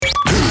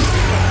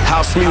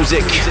House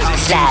music.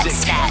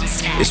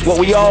 It's what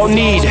we all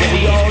need.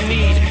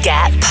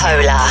 Get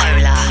polar.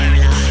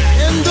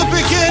 In the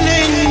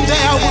beginning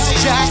there was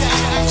Jack.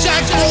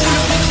 Jack owned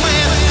the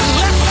plan.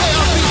 Let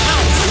there be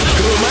house.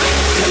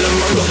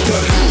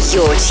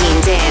 You're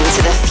tuned in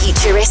to the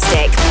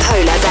futuristic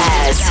Polar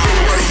Bears.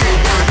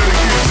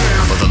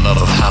 For the love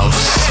of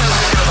house,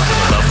 for the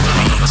love of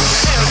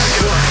beats.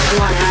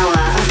 1 hour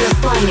of the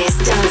finest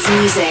dance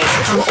music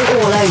from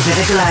all over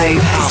the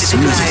globe. House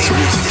music.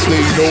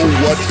 They know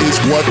what is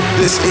what.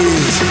 This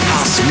is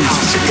house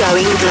music.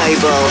 Going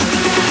global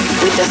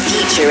with the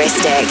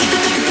futuristic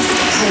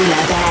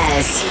Polar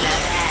Bears.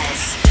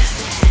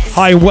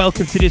 Hi,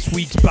 welcome to this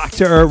week's Back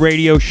to Earth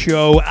radio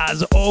show.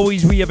 As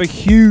always, we have a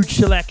huge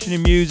selection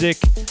of music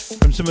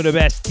from some of the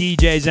best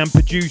DJs and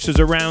producers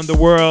around the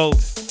world.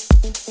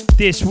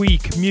 This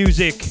week,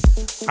 music,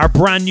 our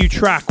brand new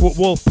track with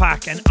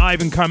Wolfpack and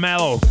Ivan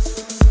Carmelo.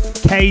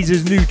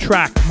 Kaze's new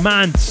track,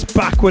 Mance,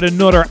 back with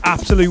another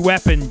absolute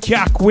weapon.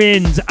 Jack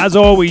Wins, as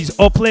always,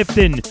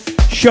 uplifting.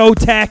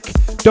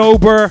 Showtech,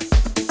 Dober,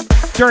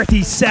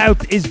 Dirty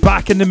South is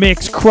back in the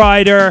mix.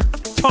 Kreider,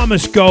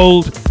 Thomas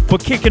Gold.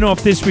 But kicking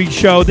off this week's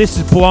show, this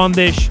is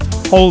Blondish,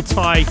 Hold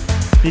Tight.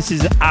 This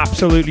is an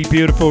absolutely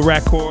beautiful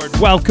record.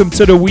 Welcome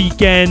to the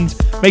weekend.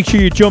 Make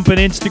sure you jump on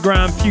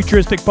Instagram,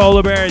 Futuristic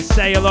Polar Bears,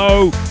 say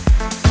hello.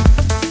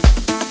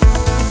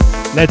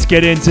 Let's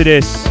get into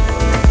this.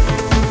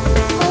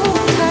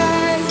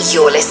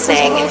 You're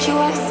listening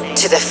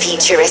to the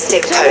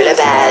futuristic Polar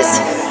Bears.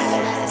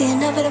 The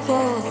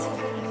inevitable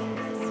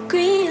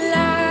green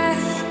light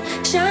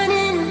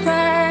shining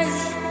bright.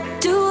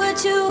 Do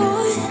what you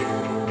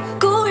want,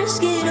 go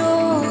risk it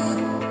all.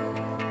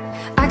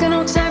 I got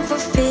no time for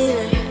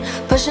fear,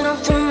 pushing on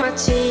through my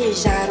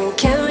tears. I don't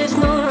care if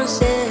no one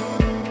said.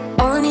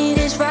 All I need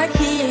is right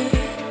here.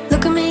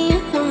 Look at me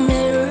in the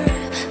mirror,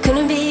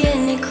 couldn't be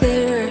any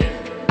clearer.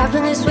 I've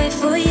been this way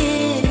for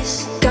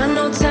years, got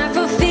no time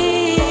for fear.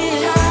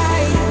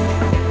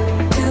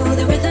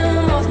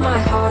 My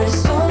heart is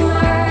so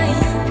mine.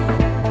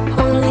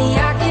 Only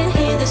I can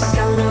hear the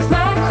sound of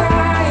my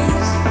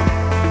cries.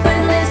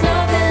 When there's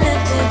nothing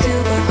left to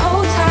do but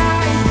hold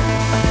tight,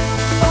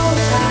 hold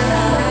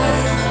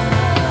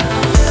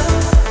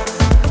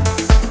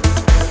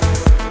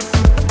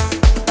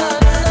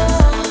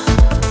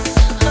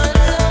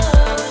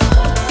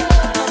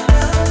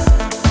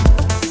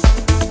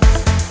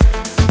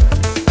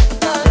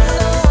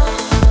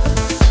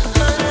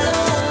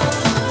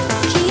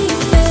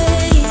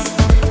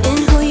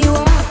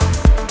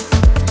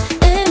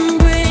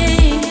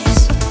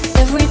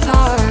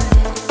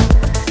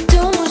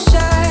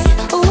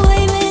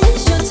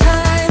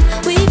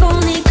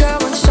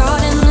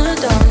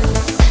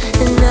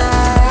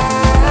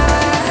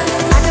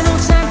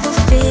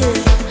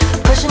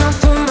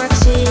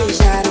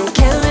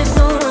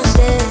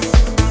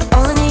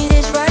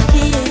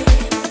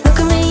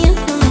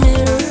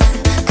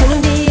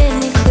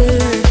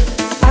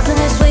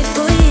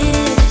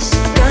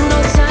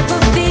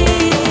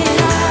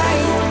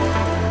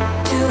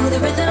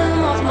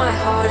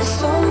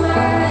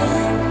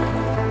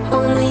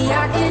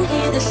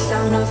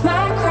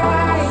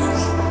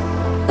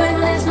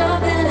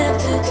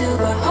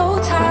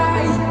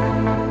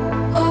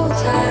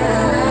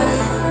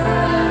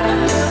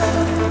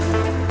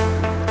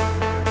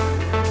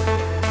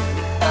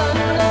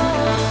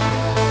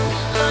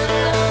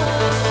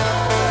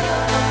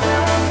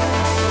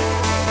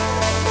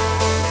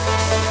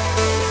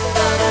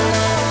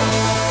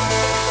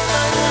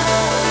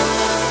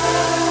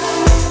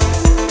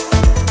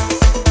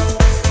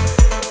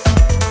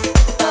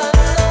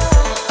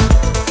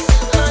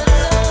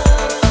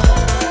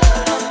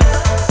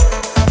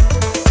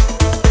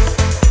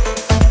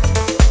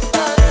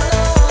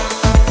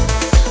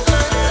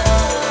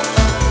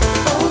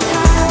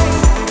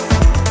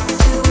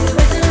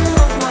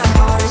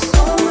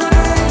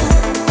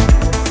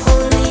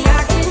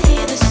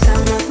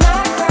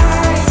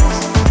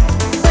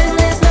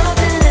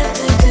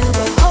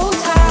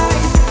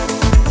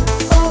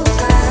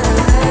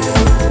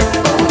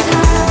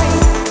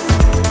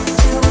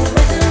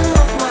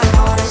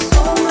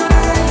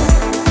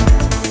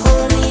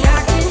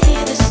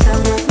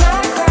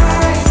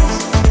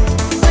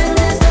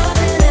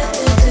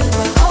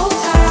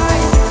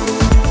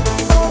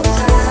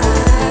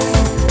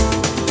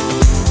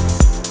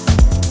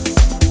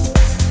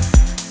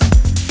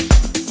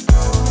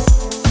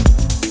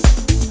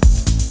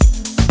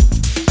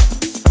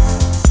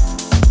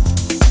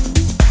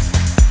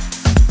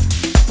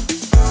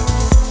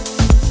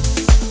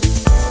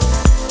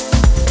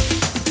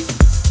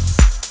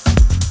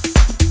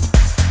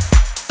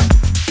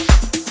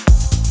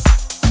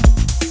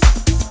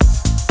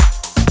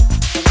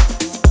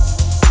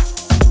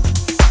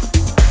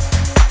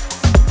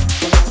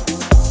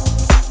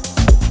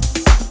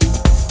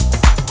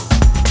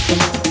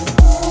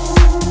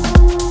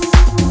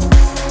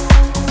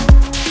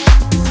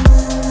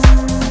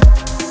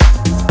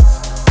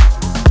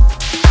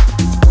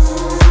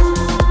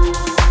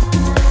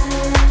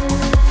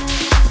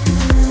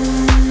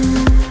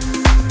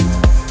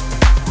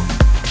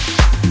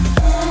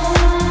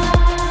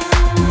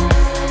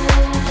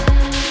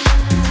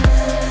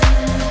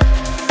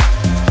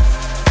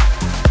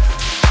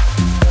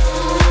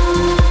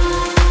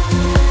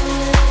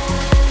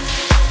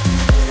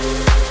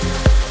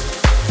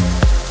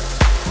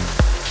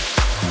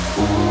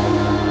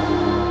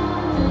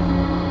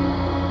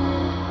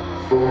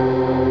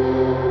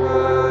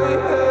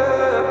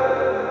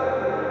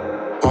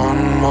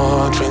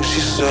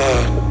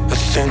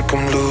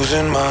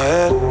my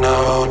head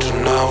now.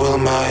 Tonight we'll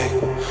make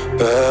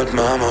bad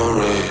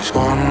memories.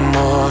 One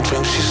more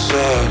drink, she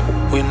said.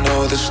 We know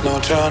there's no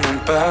turning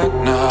back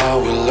now.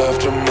 We love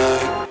to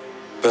make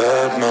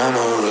bad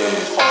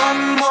memories.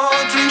 One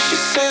more drink, she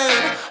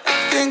said. I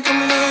think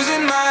I'm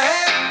losing my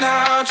head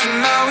now.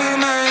 Tonight we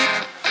make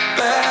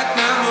bad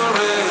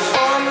memories.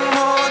 One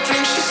more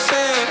drink, she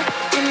said.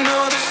 We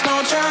know there's no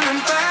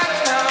turning back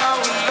now.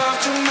 We love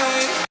to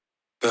make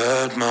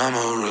bad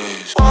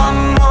memories. One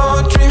more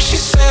drink, she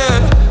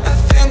said. I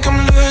think I'm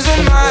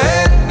losing my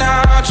head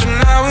now.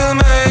 Tonight we'll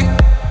make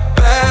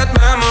bad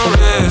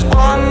memories.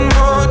 One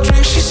more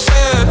drink, she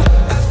said.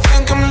 I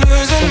think I'm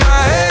losing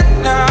my head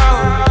now.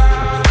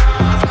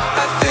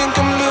 I think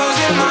I'm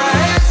losing my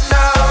head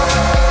now.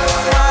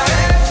 My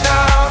head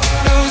now.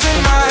 Losing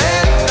my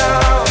head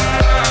now.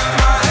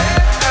 My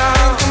head now.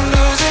 I think I'm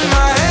losing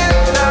my head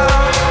now.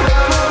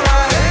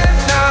 My head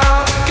now.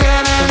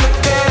 Again and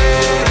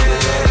again.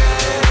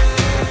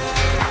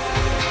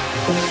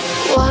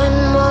 One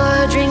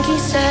more drink, he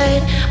said.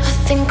 I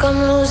think I'm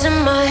losing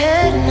my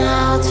head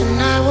now.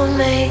 Tonight we'll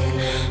make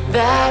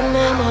bad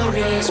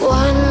memories.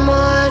 One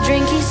more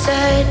drink, he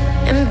said.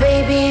 And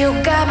baby, you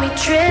got me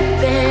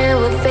tripping.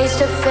 We're face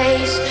to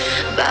face,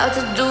 about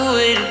to do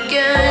it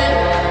again.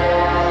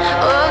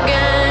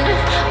 Again,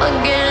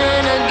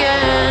 again,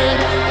 again.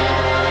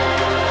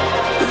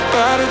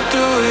 About to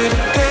do it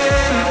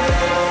again.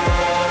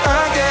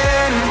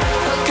 Again,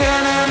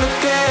 again and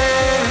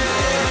again.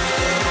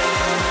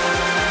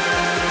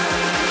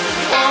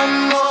 One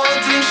more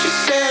drink, she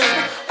said.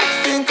 I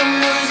think I'm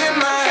losing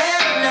my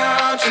head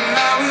now.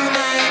 Tonight we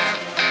make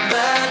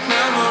bad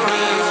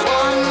memories.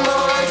 One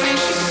more drink,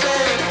 she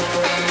said.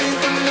 I think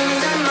I'm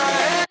losing my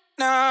head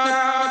now.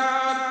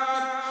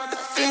 I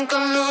think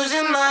I'm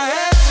losing my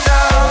head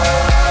now.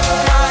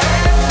 My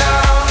head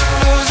now.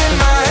 Losing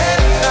my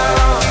head now.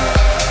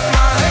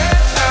 My head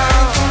now.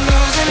 I think I'm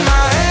losing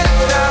my head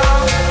now.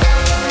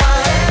 My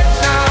head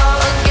now.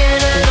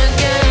 Again and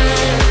again.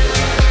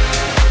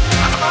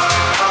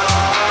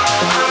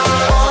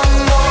 One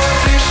more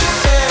drink, she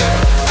said.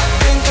 I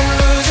think I'm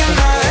losing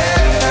my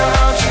head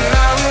now.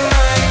 Tonight we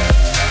make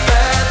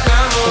bad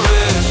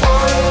memories.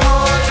 One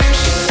more drink,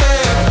 she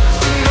said.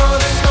 We know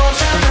there's no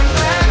turning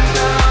back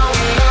now.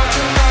 We love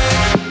to make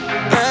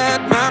bad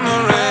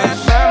memories.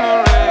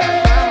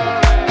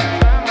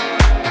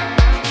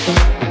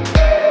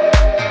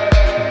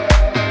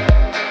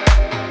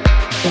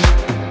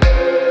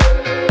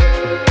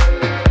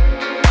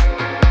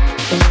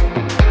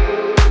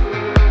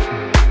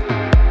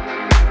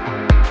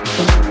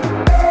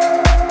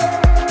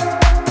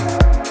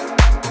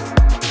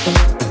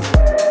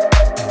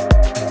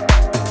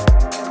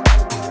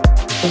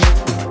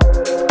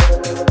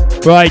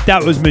 Right,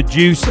 that was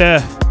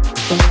Medusa.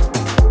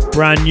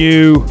 Brand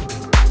new.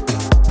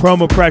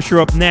 Promo Pressure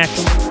up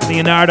next.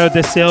 Leonardo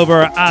da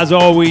Silva, as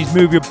always,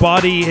 Move Your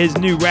Body, his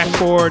new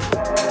record.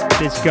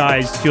 This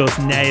guy's just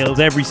nailed.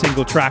 Every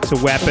single track's a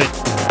weapon.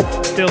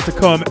 Still to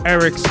come,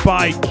 Eric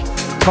Spike,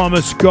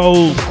 Thomas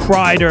Gold,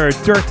 Kreider,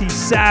 Dirty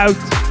South,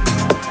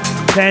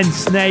 Ken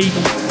Snake,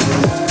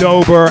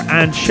 Dober,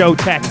 and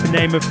Showtech, to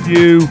name a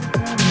few.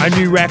 Our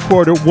new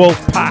record at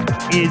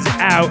Wolfpack is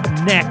out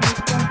next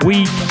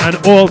week, and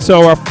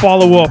also our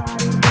follow-up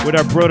with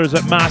our brothers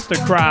at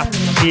Mastercraft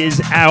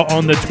is out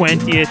on the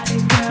 20th.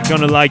 You're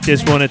gonna like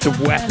this one, it's a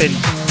weapon.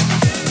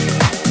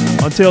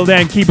 Until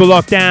then, keep it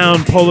locked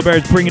down. Polar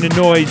Bear's bringing the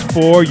noise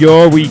for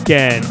your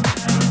weekend.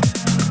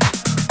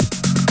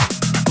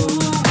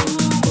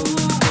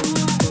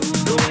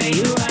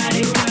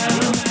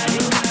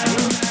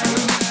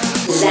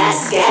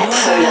 Let's get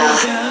polar.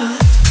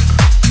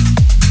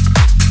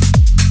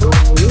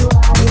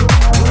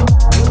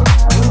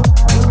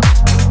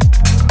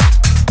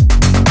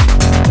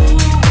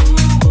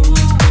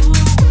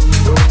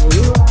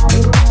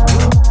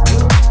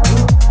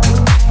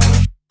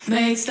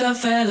 Makes the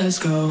fellas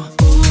go.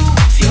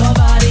 Move your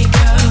body,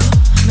 girl.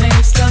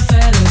 Makes the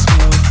fellas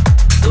go.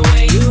 The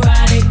way you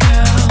ride it,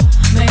 girl.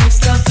 Makes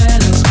the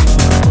fellas go.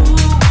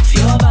 Move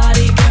your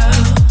body,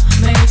 girl.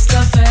 Makes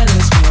the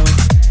fellas go.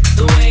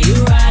 The way you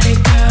ride it,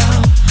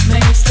 girl.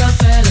 Makes the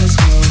fellas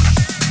go.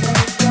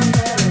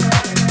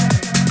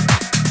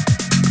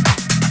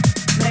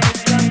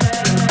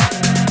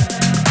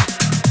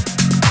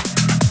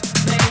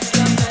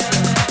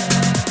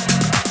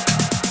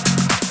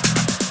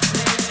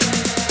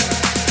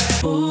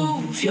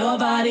 Move your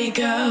body,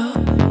 girl.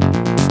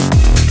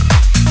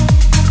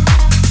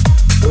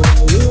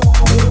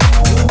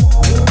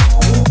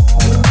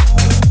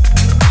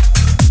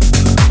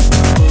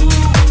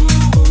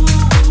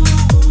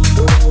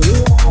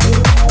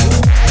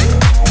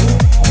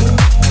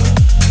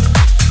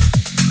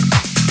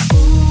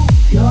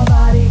 Your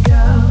body,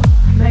 girl,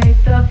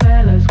 makes the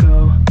fellas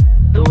go.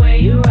 The way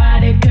you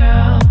ride it,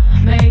 girl,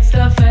 makes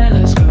the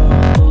fellas go.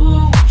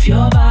 Move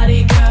your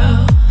body,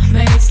 girl,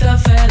 makes the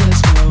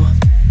fellas go.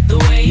 The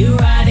way you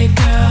ride it,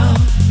 girl,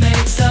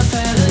 makes the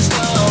fellas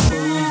go.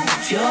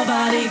 Move your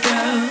body,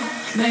 girl,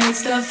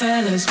 makes the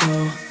fellas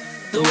go.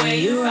 The way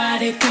you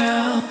ride it,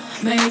 girl,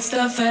 makes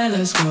the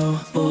fellas go.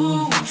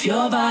 Move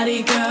your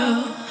body,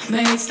 girl,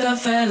 makes the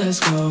fellas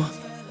go.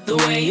 The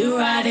way you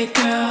ride it,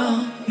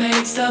 girl,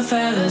 makes the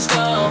fellas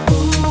go.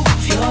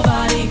 Move your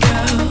body,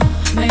 girl,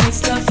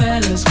 makes the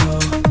fellas go.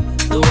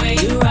 The way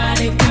you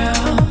ride it,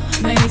 girl,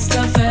 makes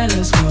the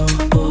fellas go.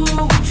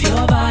 Move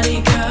your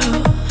body,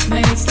 girl,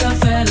 makes the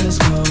fellas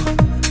go.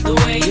 The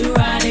way you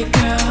ride it,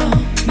 girl,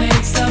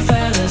 makes the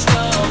fellas go.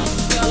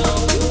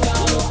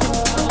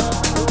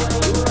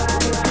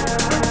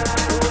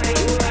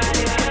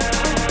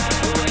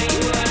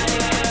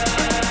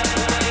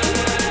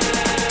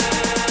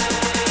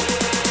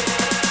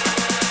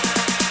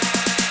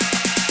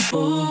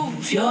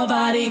 Move your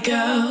body,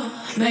 girl,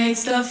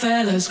 makes the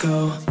fellas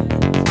go.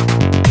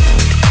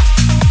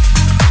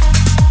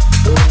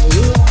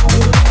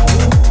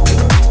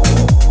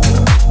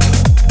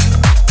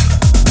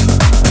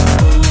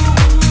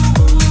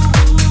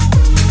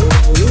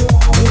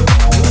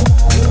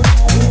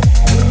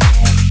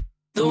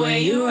 The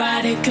way you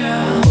ride it,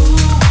 girl.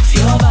 Move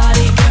your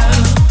body,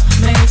 girl,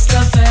 makes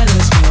the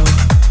fellas go.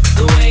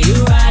 The way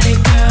you ride it,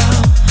 girl,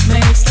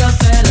 makes the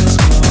fellas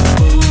go.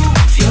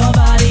 Move your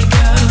body,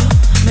 girl,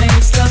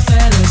 makes the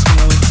fellas go.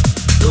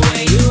 The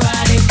way you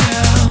ride it,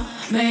 girl,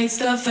 makes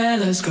the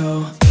fellas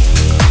go.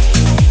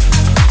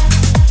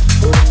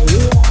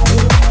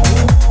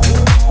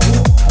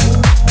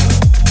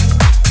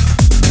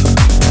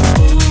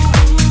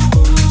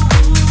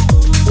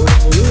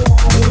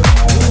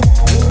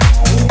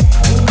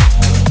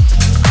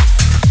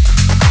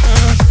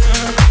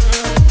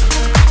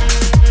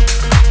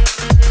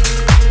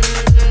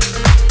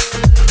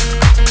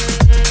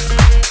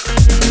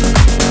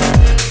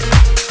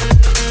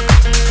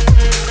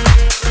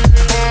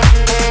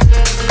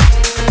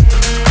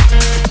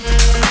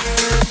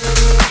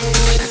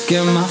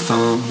 Get my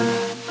phone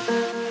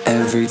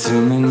every 2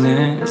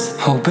 minutes,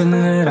 hoping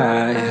that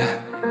I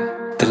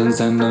didn't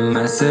send a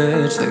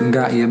message that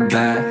got you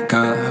back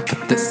up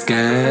at the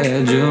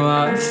schedule.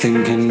 I'm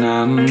thinking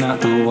I'm not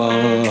the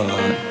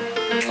one.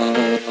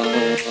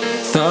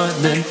 Thought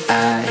that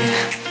I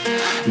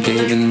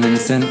gave an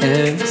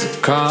incentive to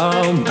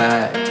call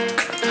back.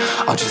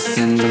 I'll just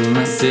send a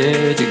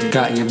message, it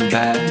got you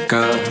back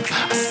up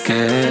a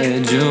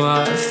schedule.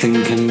 I'm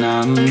thinking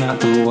I'm not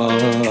the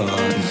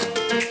one.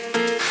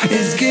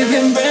 It's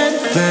giving red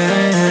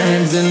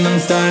flags, and I'm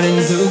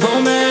starting to go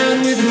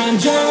mad with my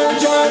jaw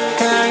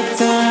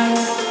character.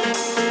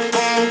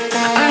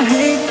 I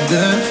hate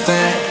the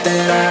fact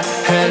that I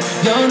had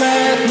your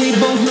back. We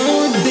both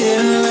know it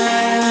didn't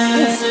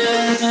last.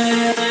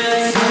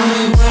 Tell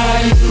me why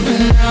you've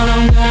been out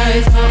all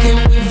night talking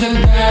with the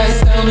guys.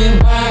 Tell me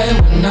why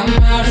when I'm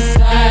out of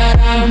sight,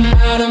 I'm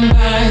out of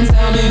mind.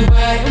 Tell me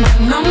why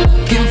when I'm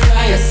looking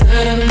fly, I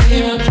suddenly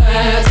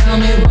reply. Tell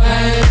me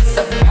why it's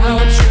a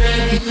power trip.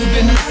 You've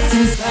been locked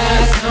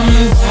inside. Tell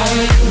me why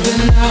you've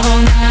been out all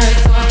night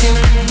talking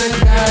with the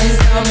guys.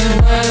 Tell me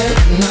why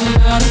when I'm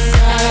out of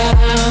sight,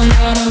 I'm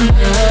out of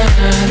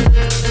mind.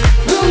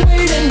 Been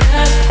waiting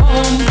at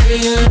home for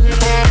you.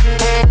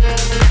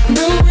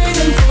 Been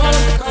waiting for a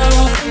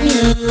call from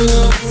you.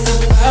 It's a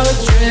power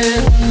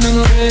trip. I'm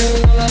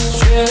living on a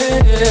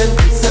trip.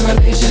 It's a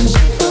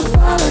relationship of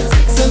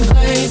politics and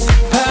place.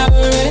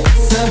 Power,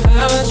 it's a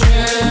power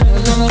trip.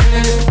 I'm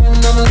living.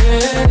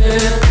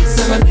 It's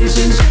a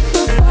relationship.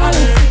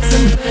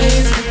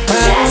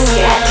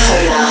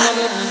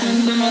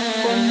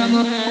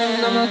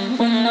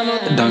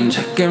 Done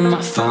checking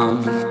my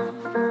phone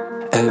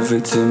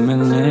every 2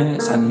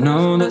 minutes. I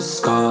know the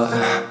score,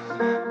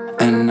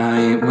 and I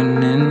ain't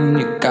winning.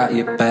 You got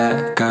your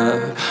back up.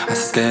 I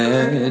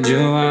scared you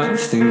off,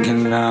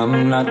 thinking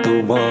I'm not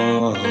the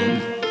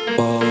one.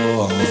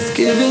 Oh. It's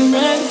giving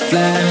red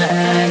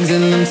flags,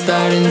 and I'm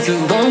starting to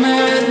go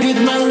mad with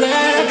my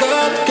lack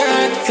of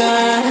character.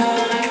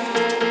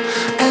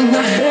 And I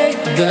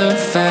hate the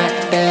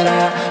fact that I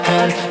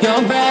had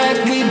your back.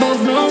 We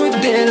both know it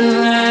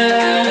didn't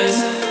last.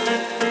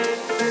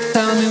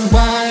 Tell me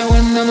why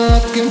when I'm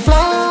looking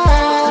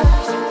fly,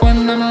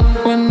 when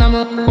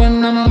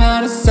I'm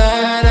out of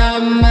sight,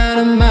 I'm out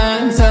of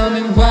mind. Tell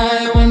me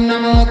why when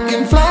I'm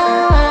looking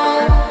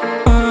fly.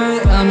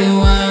 Tell me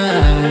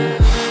why.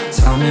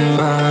 Tell me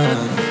why.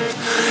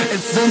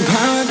 It's a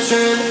power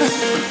trip.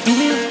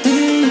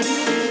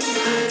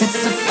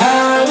 It's a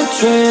power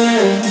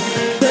trip.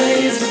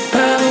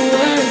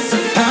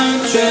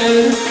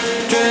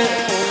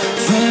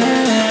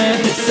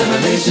 It's a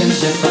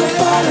relationship of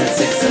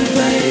politics and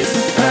plays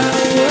with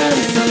power.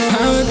 It's a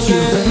power trip.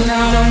 You've been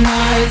out all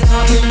night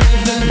talking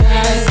with the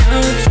guys.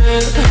 Power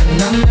trip.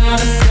 And I'm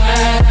out of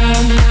sight,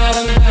 I'm out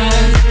of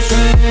mind.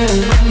 Trip.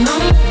 When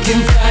I'm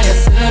looking fly, I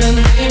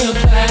suddenly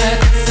reply.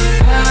 It's a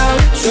power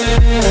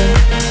trip.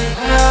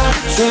 Power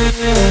trip.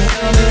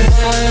 Tell me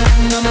why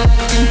when I'm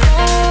looking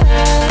fly.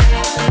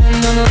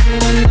 When I'm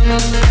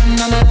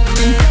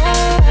looking fly.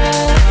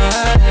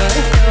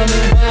 Tell me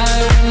why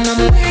when I'm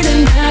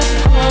waiting at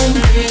home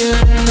for you.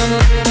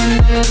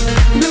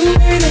 Been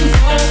waiting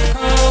for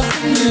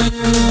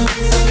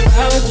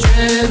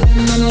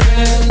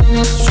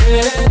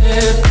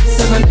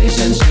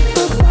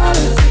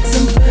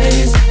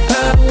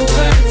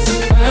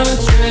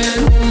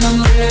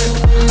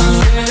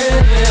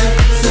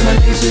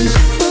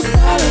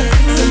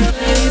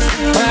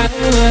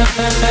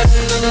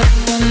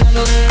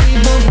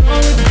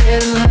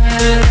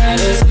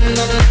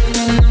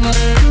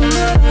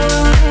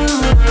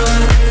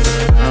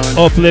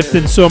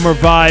Uplifting summer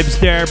vibes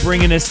there,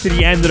 bringing us to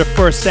the end of the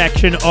first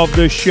section of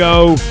the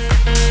show.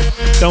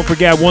 Don't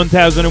forget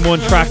 1001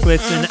 track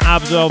lists and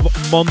as of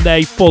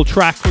Monday full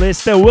track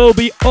list. They will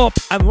be up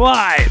and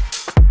live.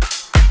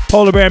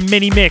 Polar Bear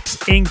mini mix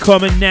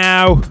incoming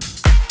now.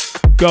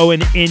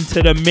 Going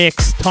into the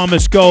mix.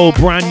 Thomas Gold,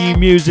 brand new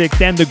music,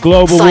 then the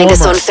global Find warmer.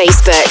 us on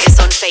Facebook. Us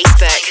on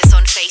Facebook. Us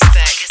on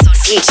Facebook. Us on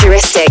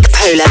Futuristic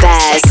Polar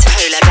Bears.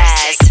 Polar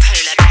Bears.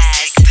 Polar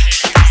Bears.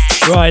 Polar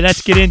Bears. Right,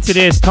 let's get into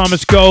this.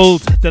 Thomas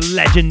Gold, the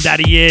legend that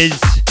he is.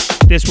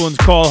 This one's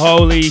called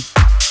Holy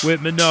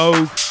with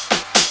Minogue.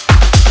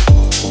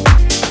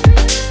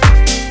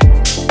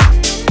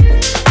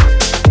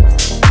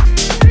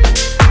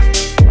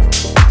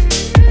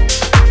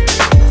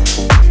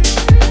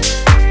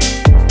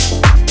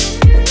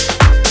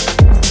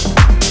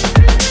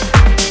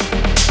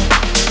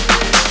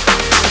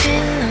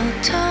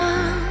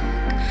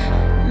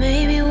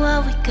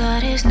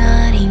 God is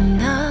not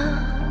enough.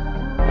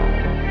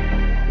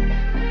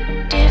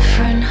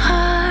 Different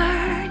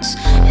hearts.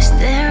 Is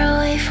there a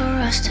way for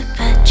us to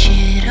patch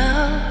it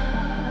up?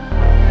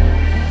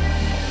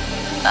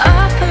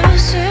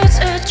 Opposites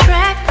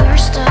attract. We're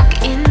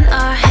stuck in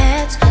our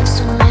heads.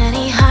 So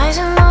many highs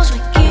and lows. We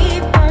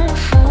keep on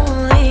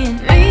falling.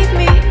 Meet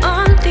me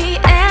on the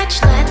edge.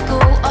 Let go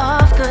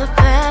of the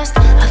past.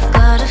 I've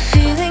got a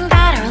feeling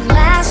that our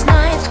last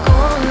night's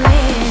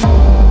calling.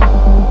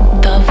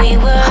 Thought we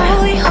were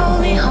holy,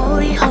 holy,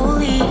 holy,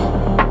 holy.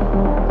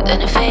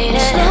 Then it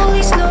faded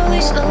slowly,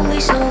 slowly, slowly,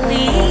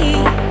 slowly.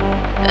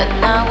 And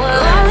now we're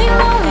lonely,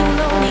 lonely,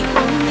 lonely,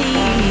 lonely.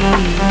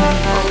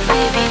 Oh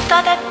baby,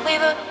 thought that we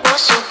were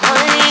so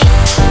holy.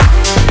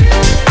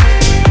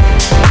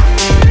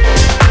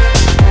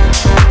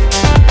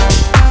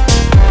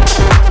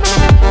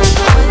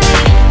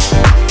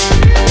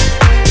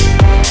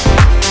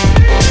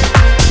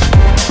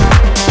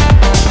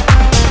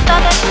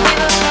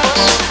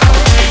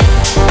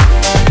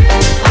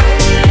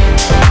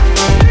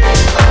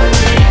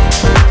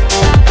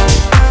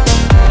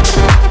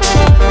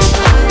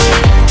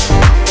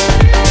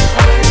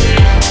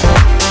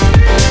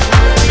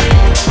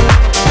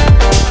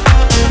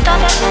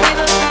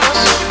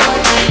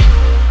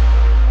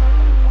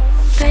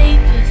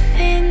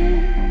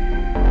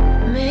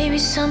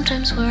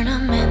 Sometimes we're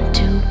not meant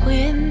to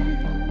win.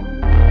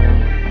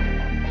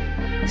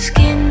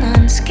 Skin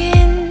on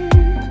skin,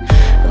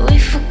 we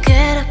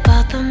forget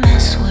about the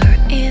mess we're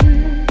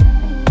in.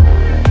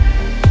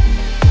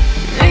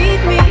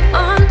 Meet me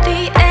on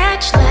the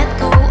edge, let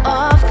go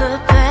of the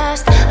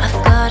past. I've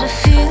got a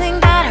feeling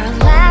that our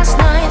last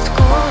night's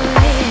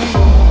calling.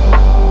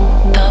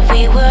 Thought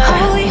we were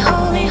holy,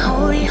 holy,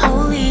 holy,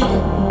 holy.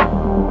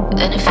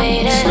 Then it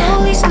faded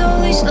slowly,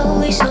 slowly,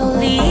 slowly,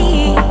 slowly.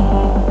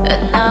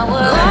 And now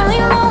we're lonely,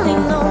 lonely,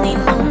 lonely,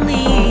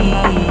 lonely.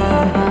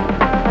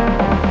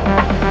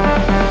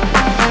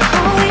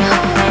 Holy,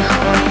 holy,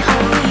 holy,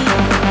 holy.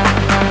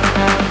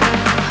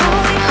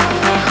 Holy, holy,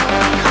 holy,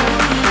 holy.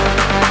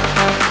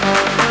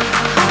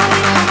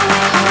 Holy, holy,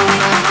 holy,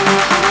 holy.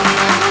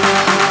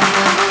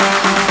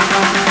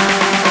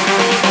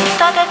 Baby,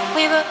 thought that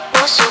we were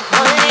so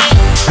holy.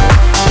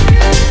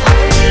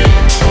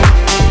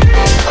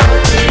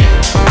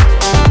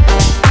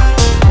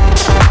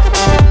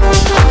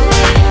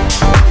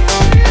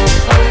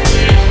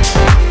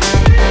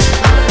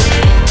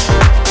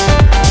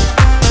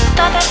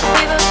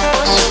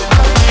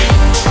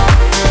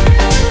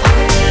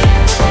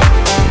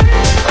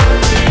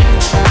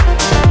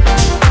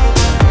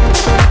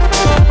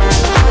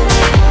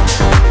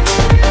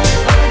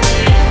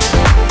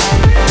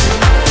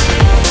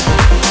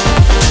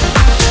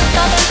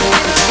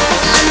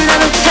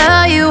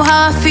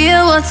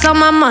 What's on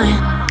my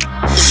mind?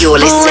 You're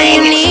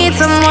listening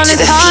to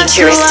the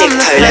Futuristic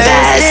Polar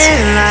Bears.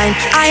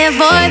 I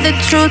avoid the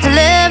truth to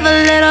live a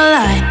little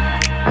lie.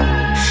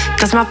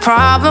 Cause my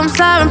problems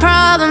aren't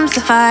problems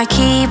if I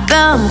keep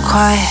them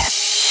quiet.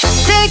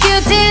 Take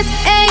your tears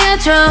and your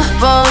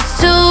troubles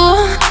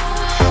too.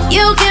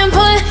 You can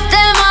put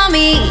them on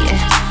me.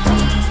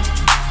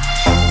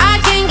 I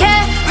can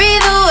carry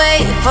the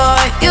weight for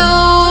you.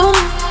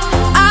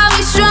 I'll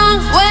be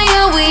strong when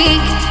you're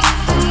weak.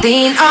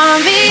 Lean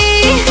on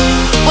me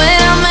when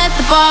I'm at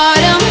the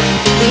bottom.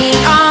 Lean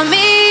on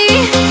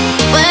me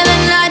when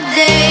I'm not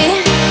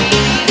there.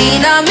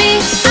 Lean on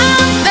me,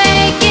 I'll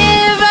make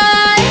it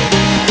right.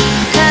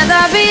 Cause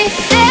I'll be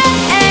there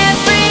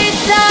every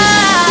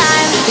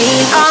time.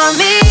 Lean on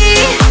me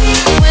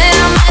when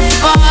I'm at the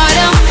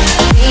bottom.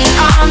 Lean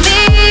on me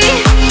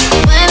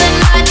when I'm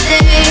not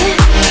there.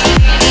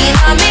 Lean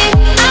on me,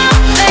 I'll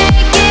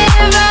make it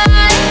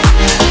right.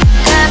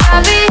 Cause I'll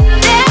be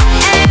there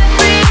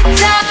every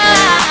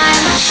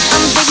time.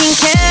 I'm taking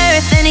care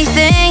if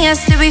anything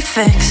has to be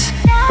fixed.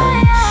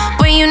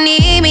 When you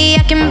need me,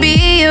 I can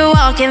be your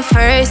walking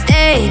first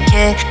aid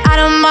kit. I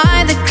don't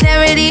mind the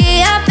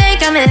clarity I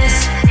think I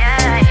miss.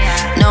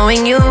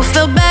 Knowing you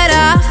feel better,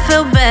 I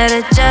feel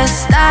better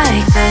just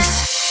like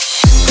this.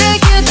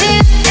 Take your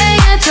tears and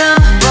your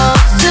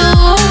troubles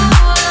too.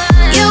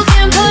 You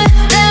can put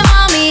them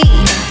on me.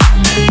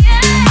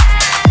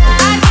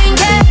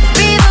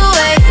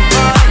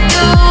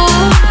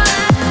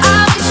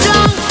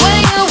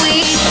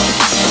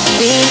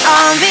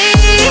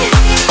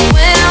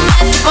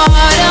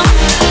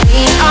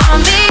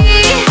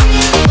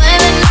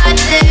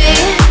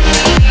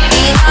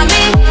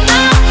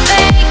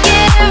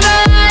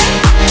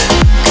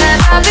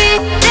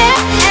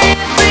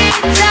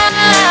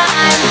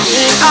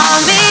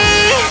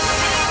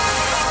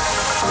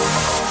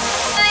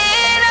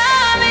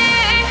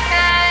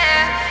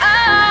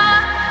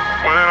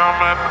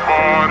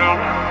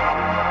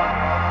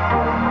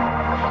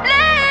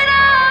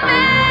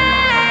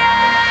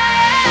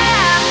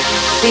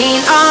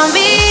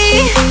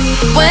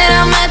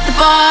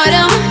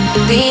 bottom,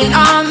 lean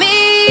on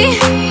me.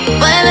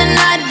 Whether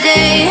night or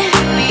day,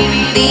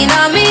 lean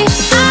on me.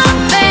 I'll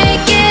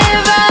make it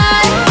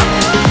right,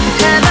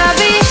 'cause I'll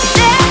be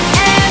there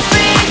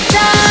every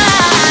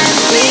time.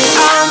 Lean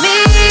on me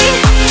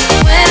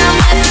when I'm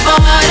at the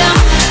bottom,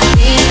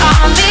 lean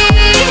on me.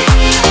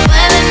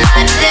 Whether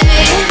night or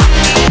day,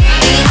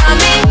 lean on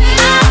me.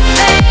 I'll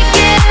make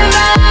it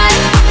right,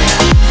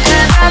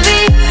 'cause I'll be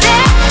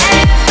there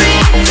every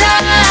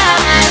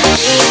time.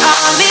 Lean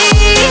on me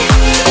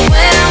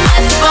when I'm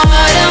at the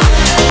bottom,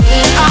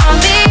 lean on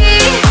me.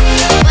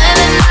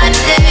 Whether night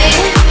or day,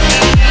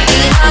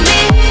 lean on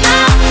me.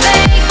 I'll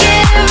make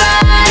it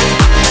right,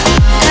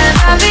 'cause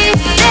I'll be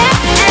there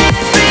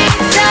every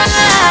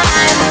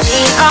time.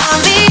 Lean on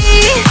me.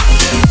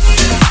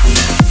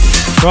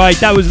 Right,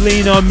 that was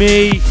Lean On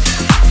Me.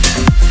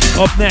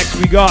 Up next,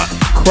 we got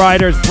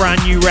Kreider's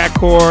brand new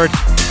record,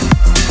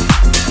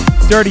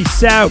 Dirty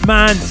South,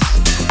 Mans,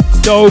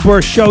 Dober,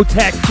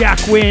 Showtech, Jack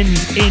Wynn,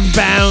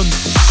 Inbound.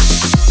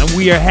 And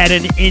we are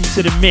heading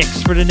into the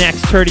mix for the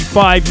next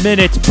 35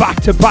 minutes,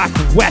 back-to-back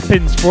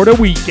weapons for the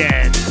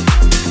weekend.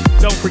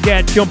 Don't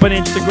forget, jump on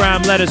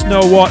Instagram, let us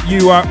know what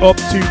you are up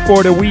to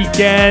for the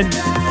weekend.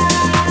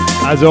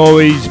 As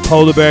always,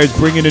 Polar Bears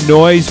bringing the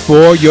noise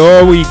for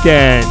your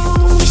weekend.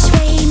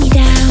 Sway me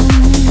down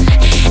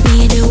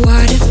near the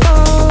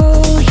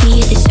waterfall.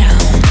 Hear the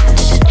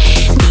sounds,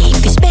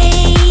 deep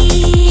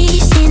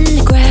space in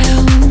the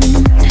ground.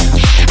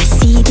 I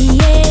see the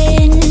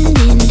end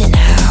in the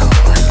now.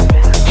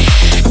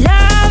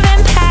 Love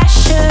and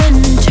passion,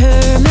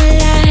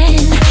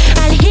 tourmaline.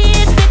 I'll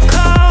hit the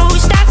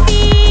coast. I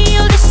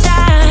feel the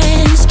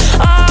signs.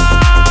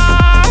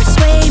 Oh,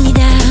 sway me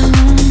down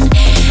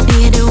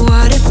near the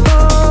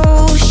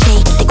waterfall.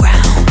 Shake the ground.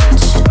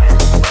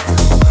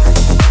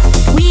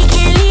 We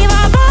can leave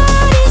our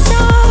bodies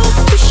off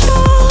to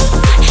shore.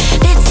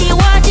 Let's see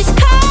what this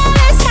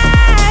colors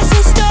has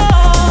in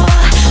store.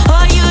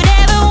 All you'd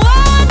ever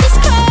want is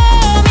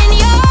coming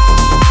yours.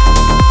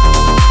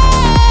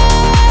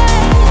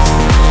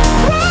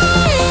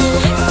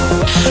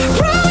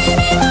 Rowing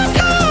in my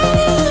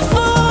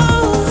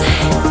colorful.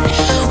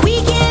 We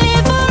can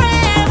live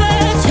forever.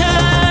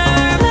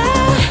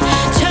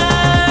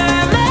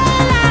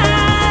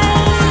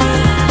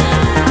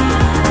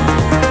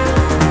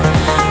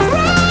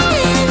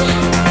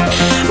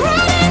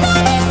 Running on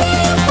me,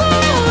 feel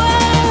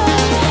forward.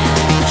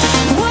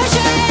 Wash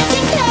your hands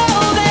in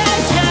clover.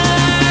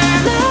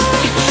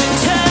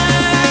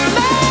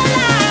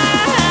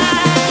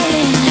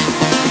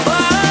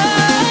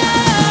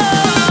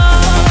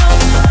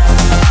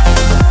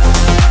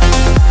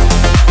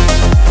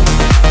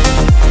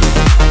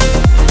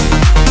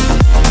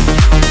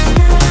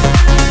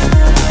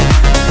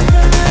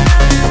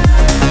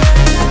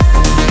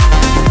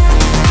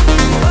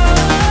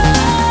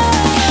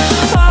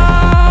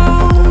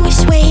 Oh,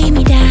 sway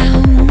me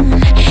down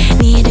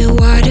near the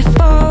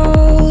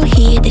waterfall.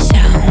 Hear the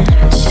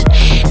sounds,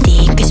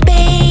 deep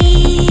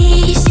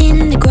space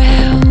in the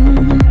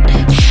ground.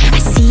 I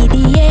see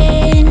the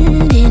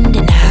end in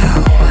the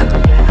now.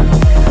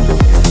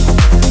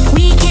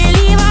 We can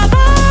leave our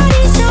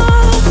bodies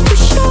off to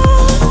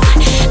shore.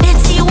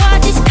 Let's see what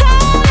this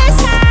colors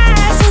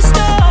has in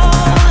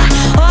store.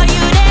 All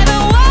you'd ever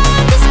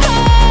want is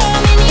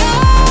coming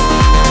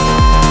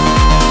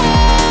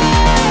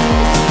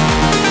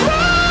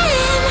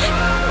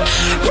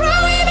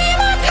Rowing in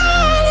my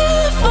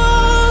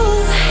colorful.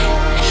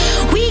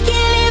 We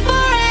can live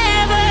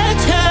forever.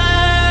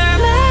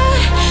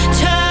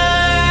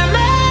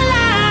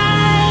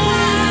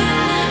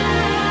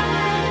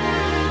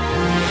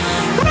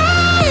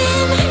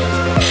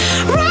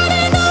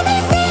 Running on me,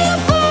 feel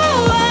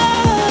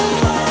forward.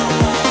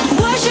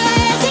 Wash your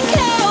hands in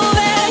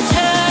clover.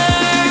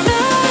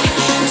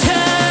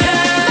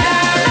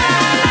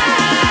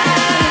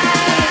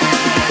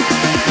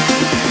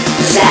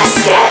 Let's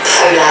get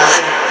polar.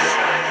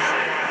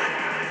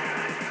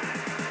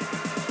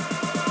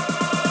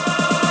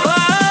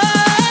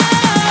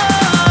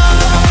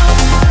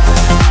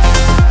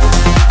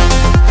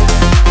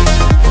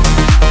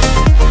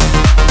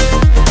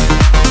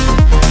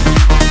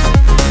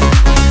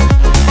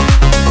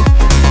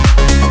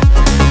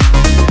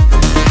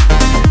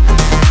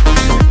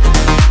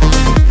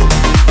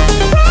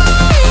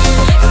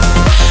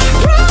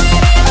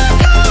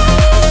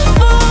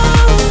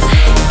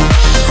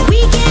 We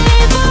can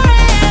live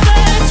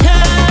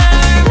forever.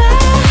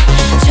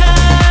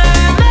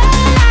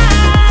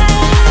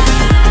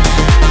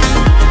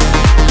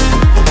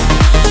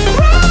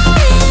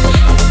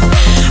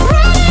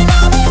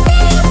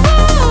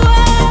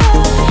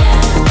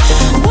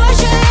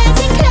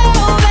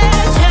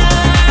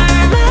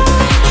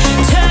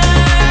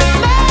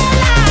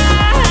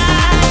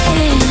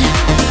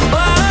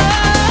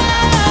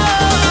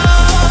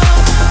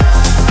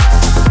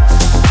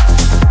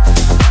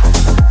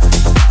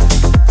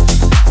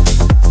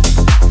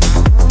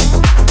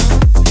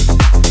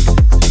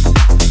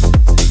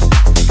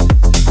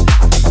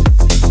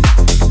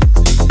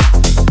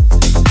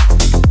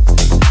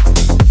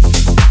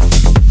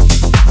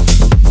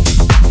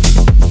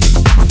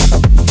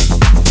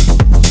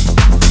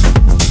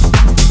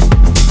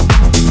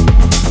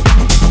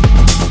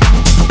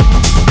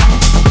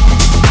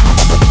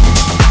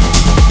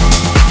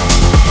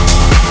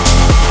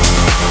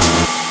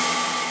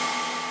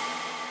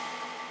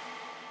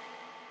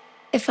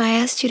 I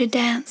asked you to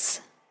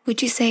dance,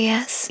 would you say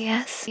yes?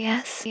 Yes, yes,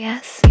 yes,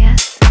 yes,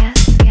 yes,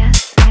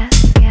 yes,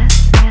 yes,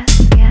 yes,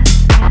 yes,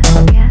 yes,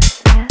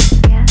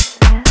 yes,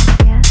 yes, yes.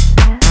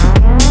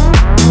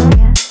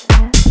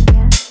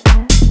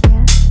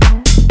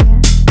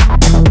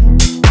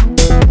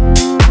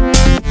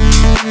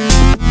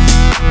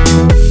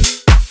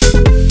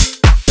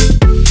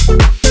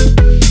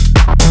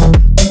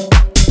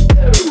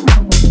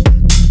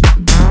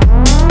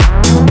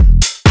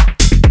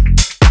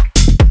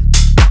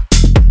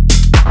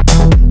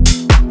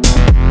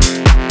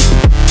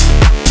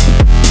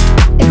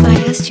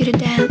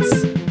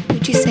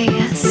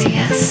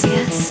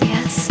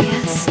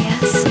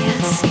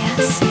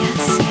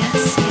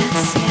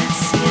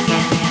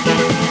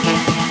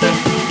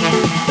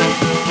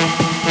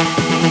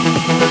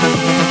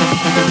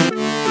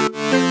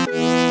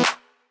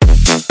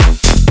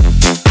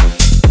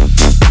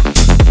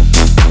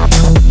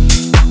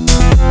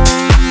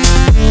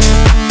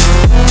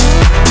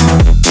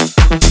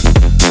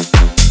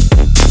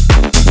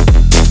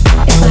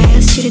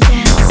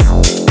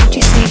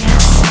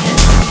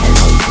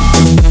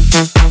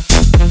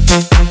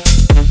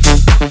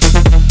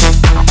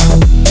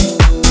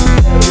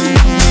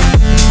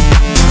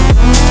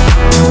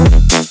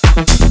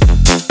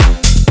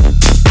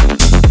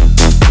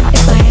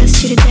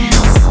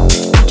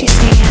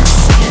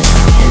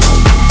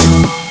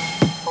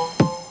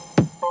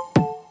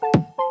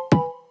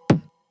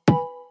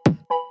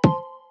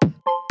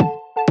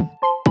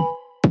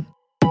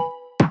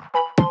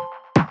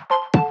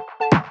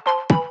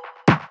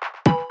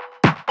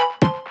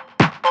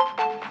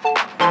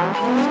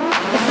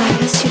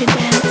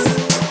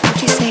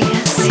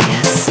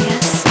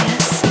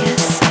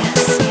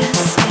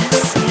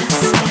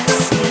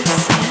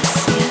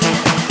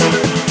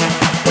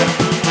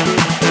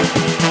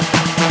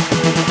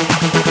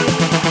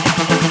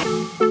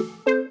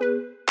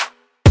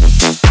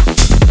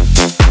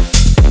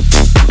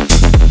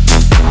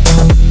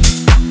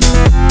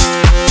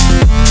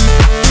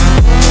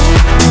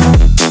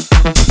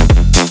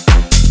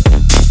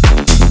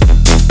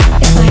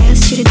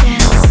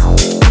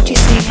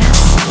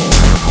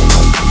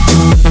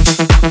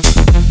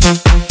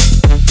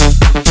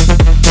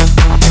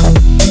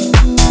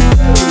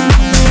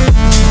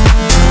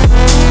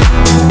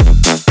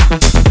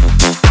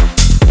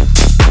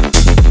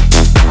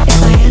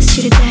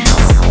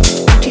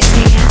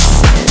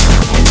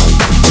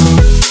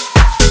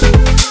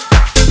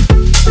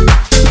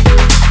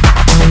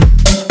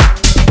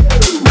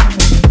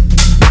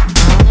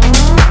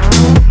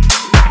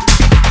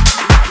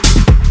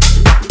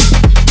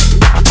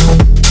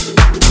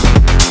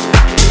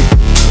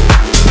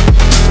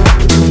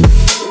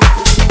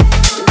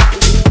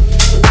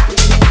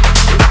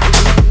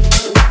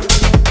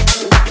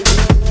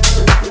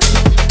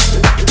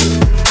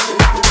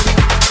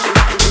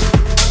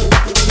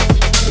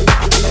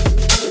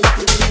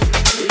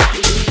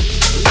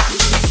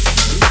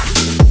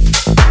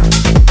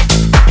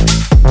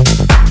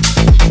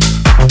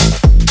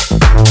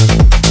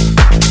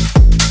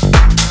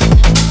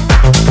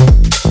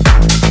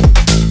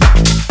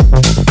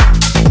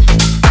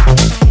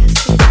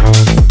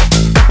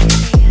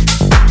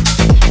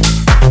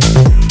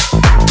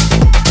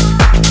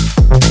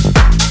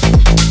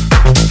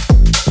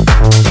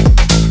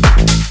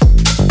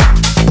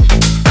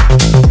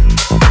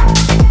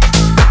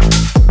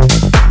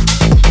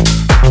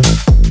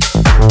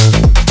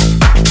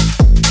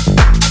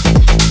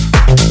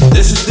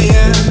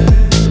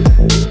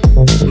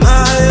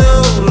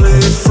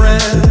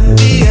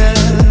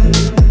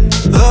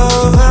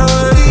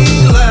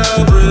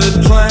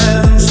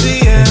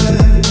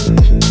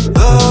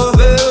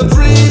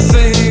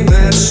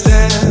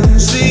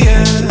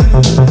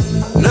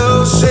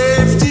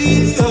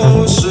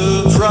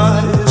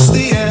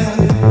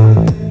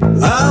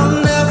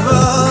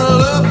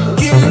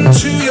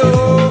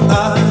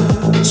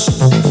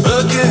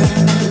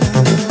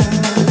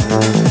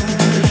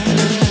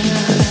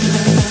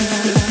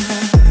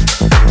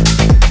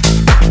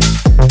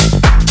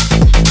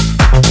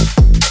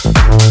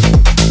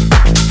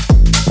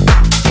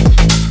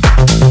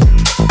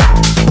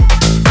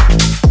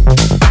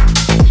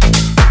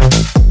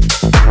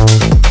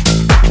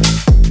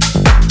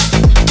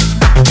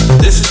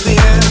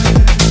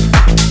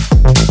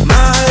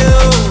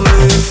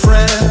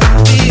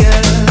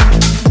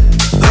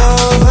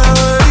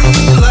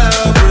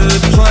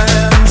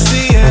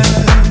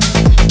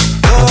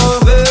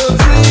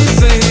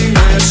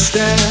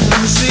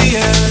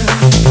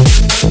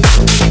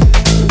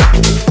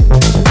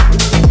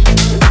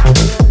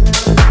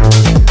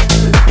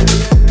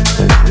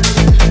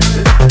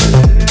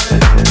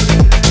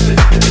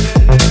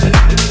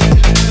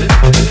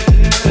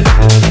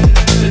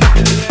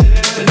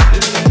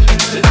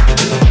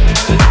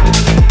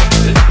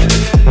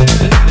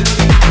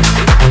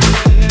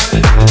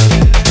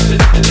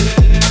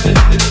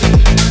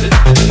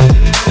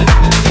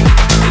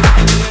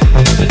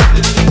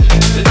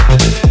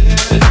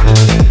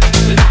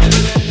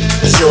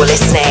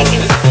 listening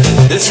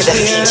to the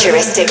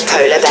Futuristic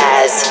Polar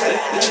Bears.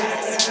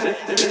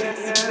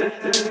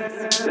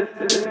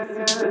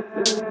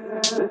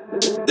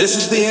 This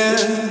is the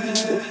end.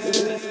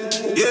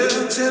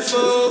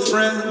 Beautiful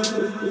friend.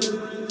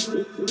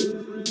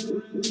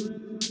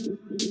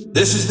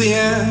 This is the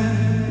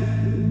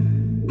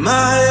end.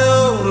 My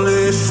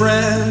only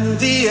friend.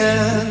 The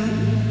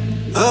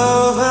end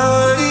of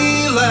our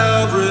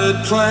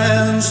elaborate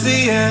plans.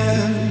 The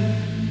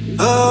end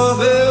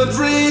of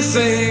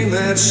everything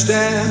that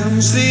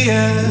stands. The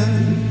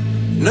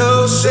end.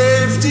 No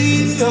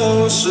safety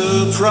or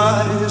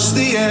surprise.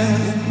 The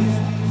end.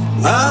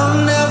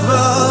 I'll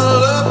never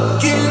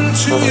look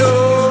into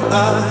your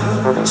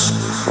eyes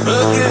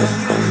again.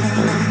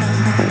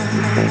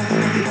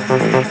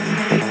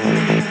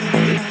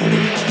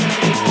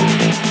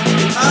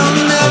 I'll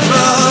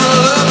never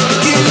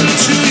look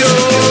into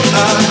your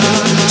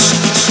eyes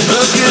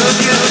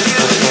again.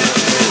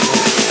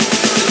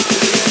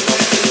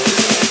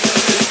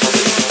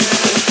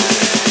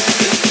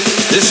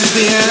 This is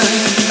the end.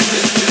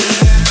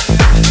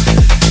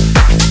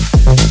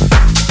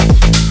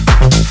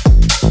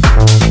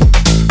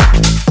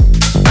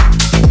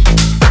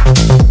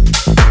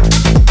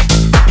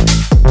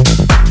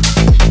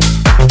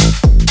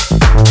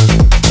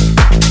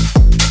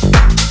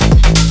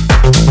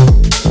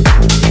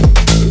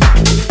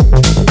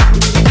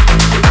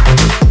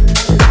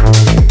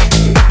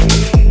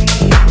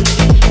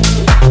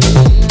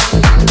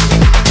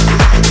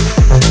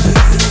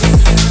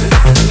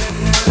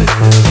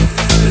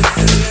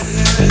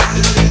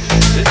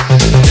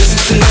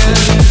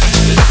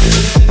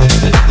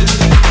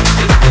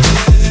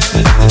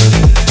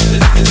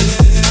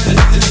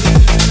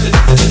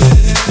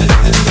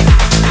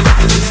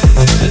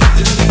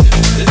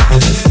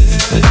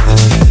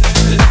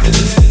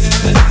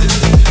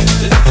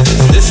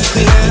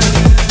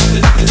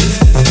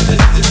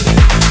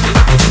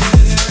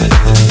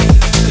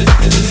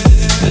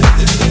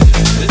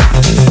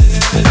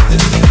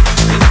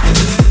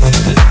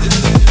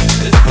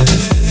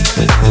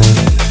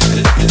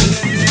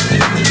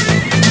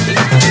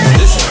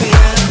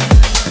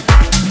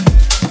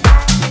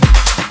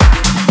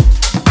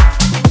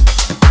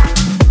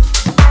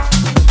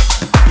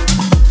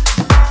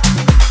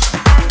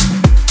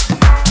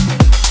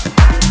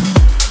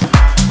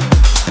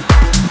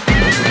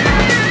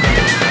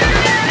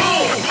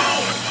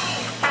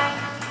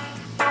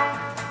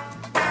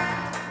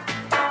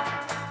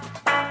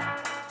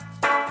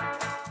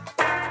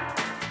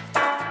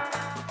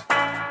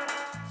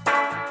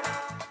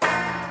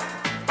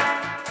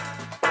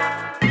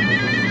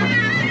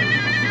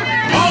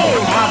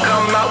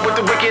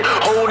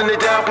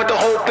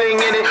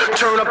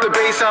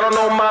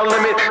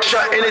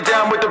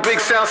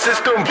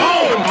 System,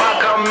 boom! I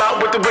come out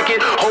with the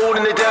wicked,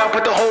 holding it down,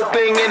 put the whole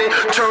thing in it.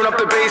 Turn up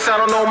the bass, I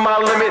don't know my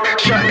limit.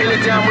 Shutting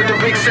it down with the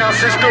big sound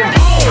system,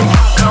 boom!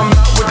 I come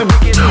out with the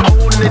wicked,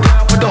 holding it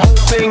down, put the whole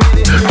thing in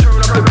it. Turn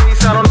up the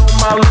bass, I don't know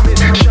my limit.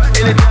 Shutting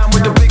it down with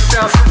the big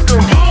sound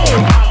system, boom!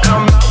 I come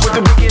out with the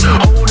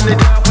wicked, holding it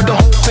down,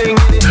 put the whole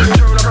thing in it.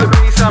 Turn up the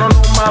bass, I don't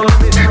know my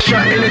limit.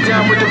 Shutting it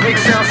down with the big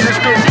sound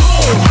system,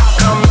 boom! I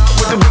come out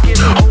with the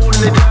wicked,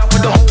 holding it down,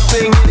 put the whole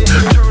thing in it.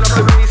 Turn up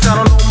the bass, I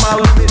don't know my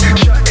limit.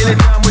 Shutting it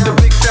down with the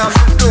big sound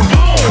system,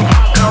 boom!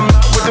 Come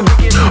out with the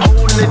wicked,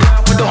 holding it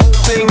down with the whole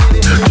thing in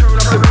it. Turn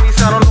up the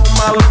bass, I don't know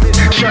my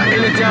limit.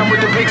 Shutting it down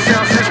with the big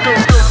sound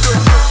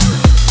system.